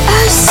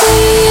 I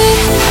see it,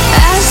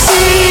 I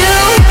see you.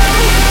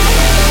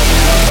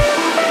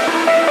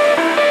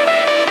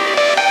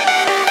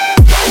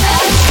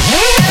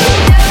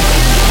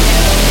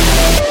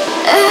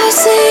 I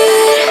see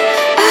it,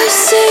 I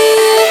see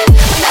it,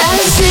 I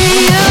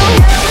see you.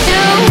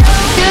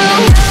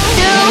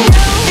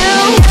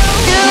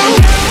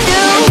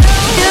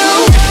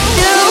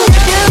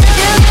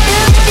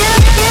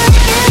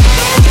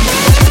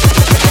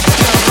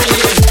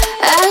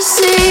 I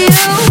see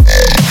you.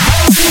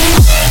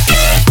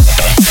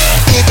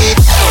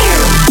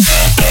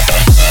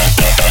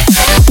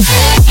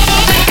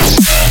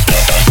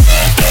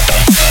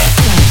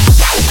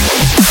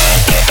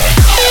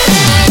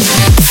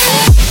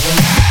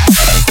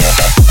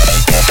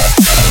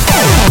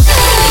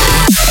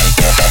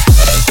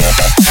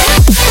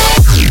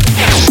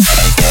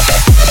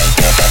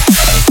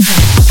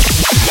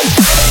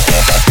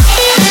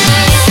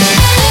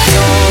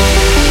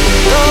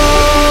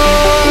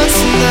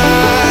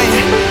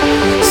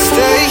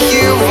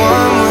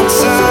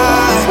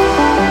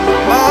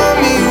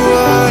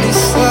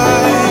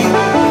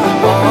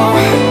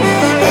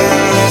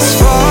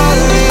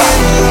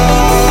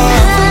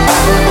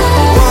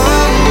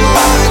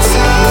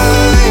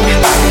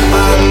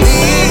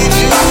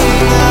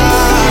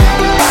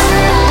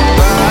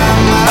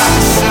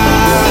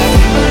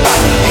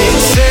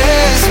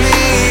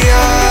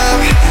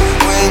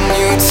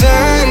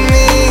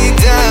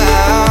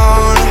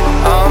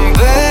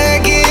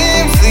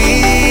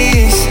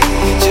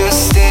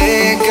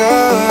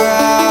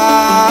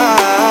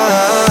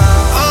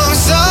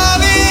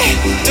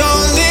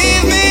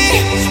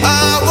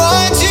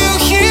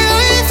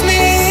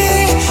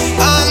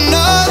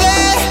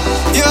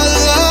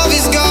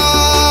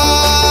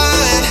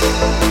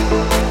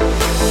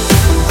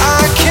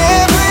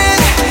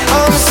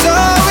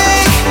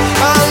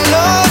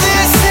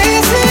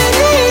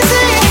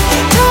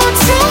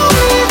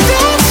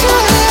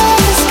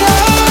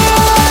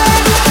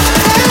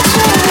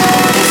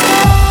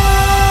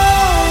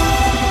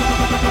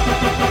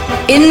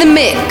 In the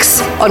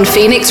mix on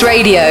Phoenix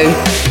Radio.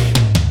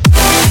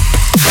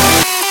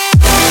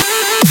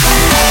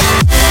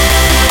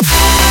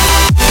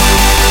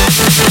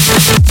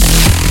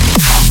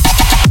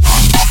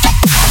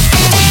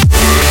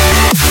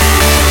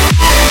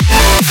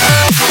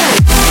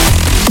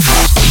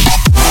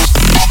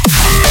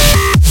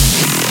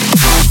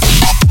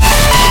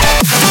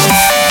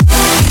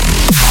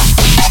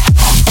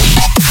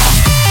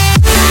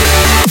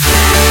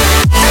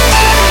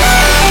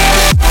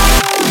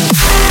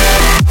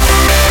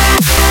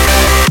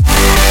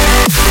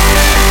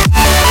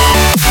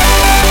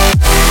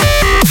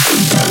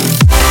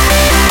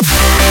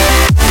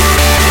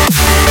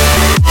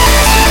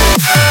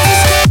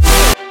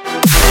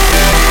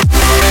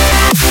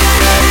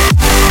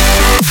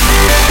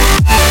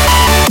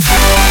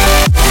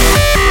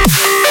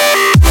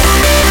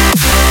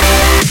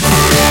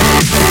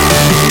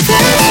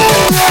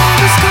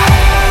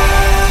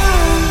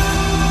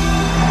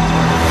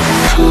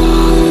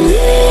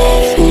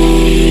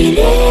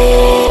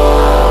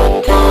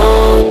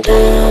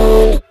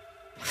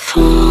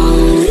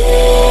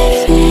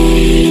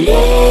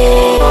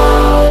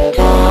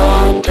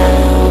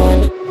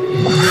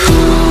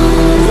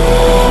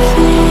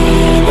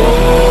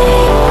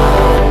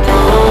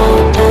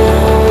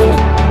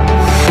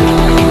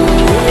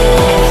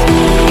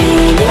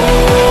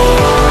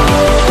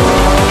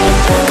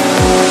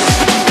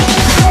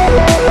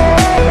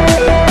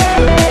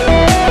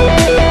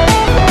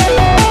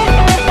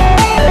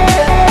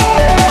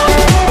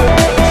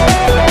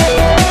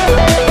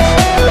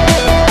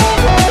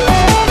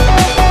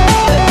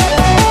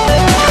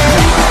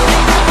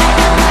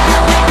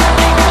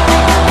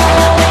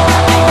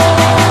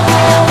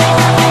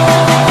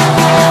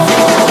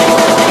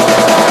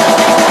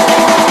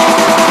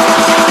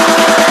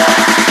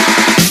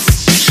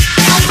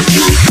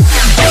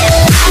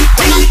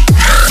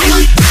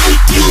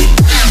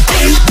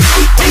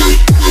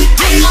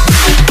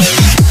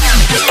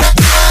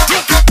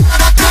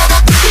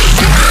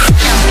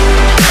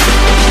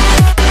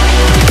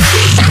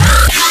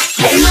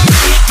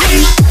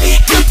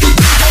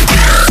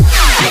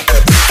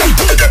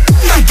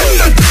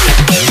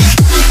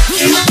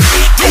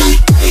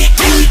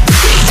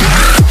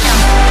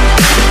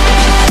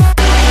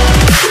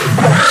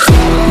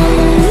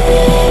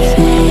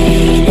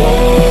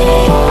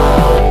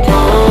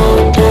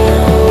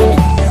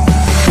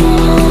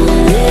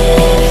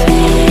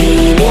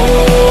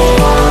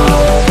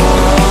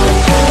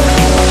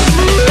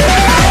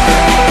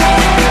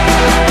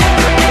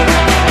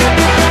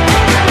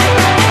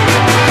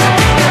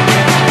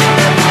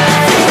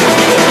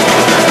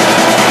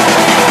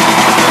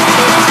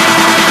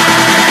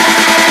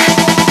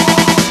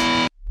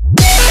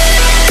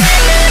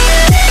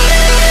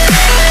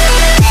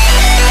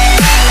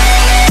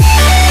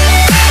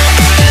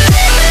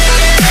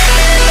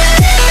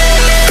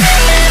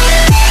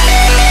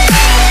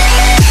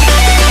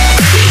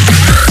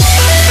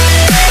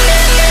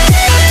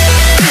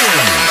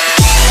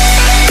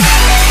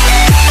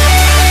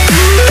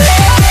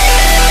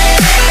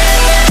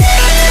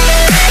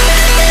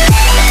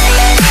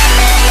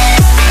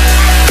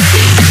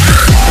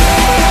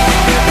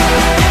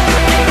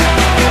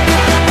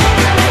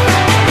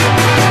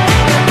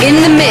 In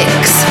the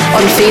mix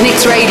on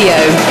Phoenix Radio.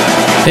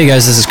 Hey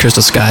guys, this is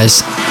Crystal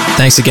Skies.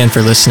 Thanks again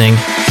for listening.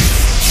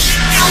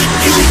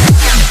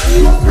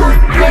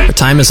 Our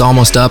time is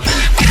almost up.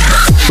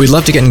 We'd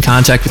love to get in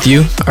contact with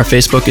you. Our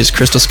Facebook is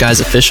Crystal Skies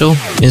Official,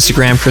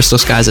 Instagram Crystal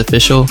Skies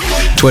Official,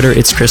 Twitter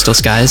it's Crystal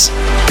Skies.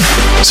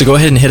 So go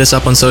ahead and hit us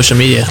up on social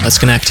media. Let's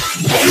connect.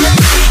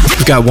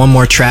 We've got one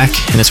more track,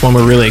 and it's one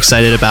we're really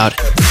excited about.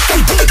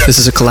 This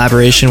is a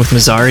collaboration with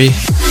Mazzari,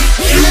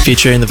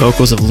 featuring the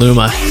vocals of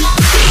Luma.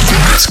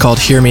 It's called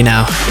Hear Me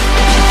Now.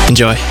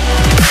 Enjoy.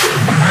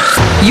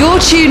 You're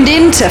tuned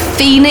in to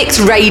Phoenix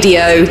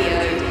Radio.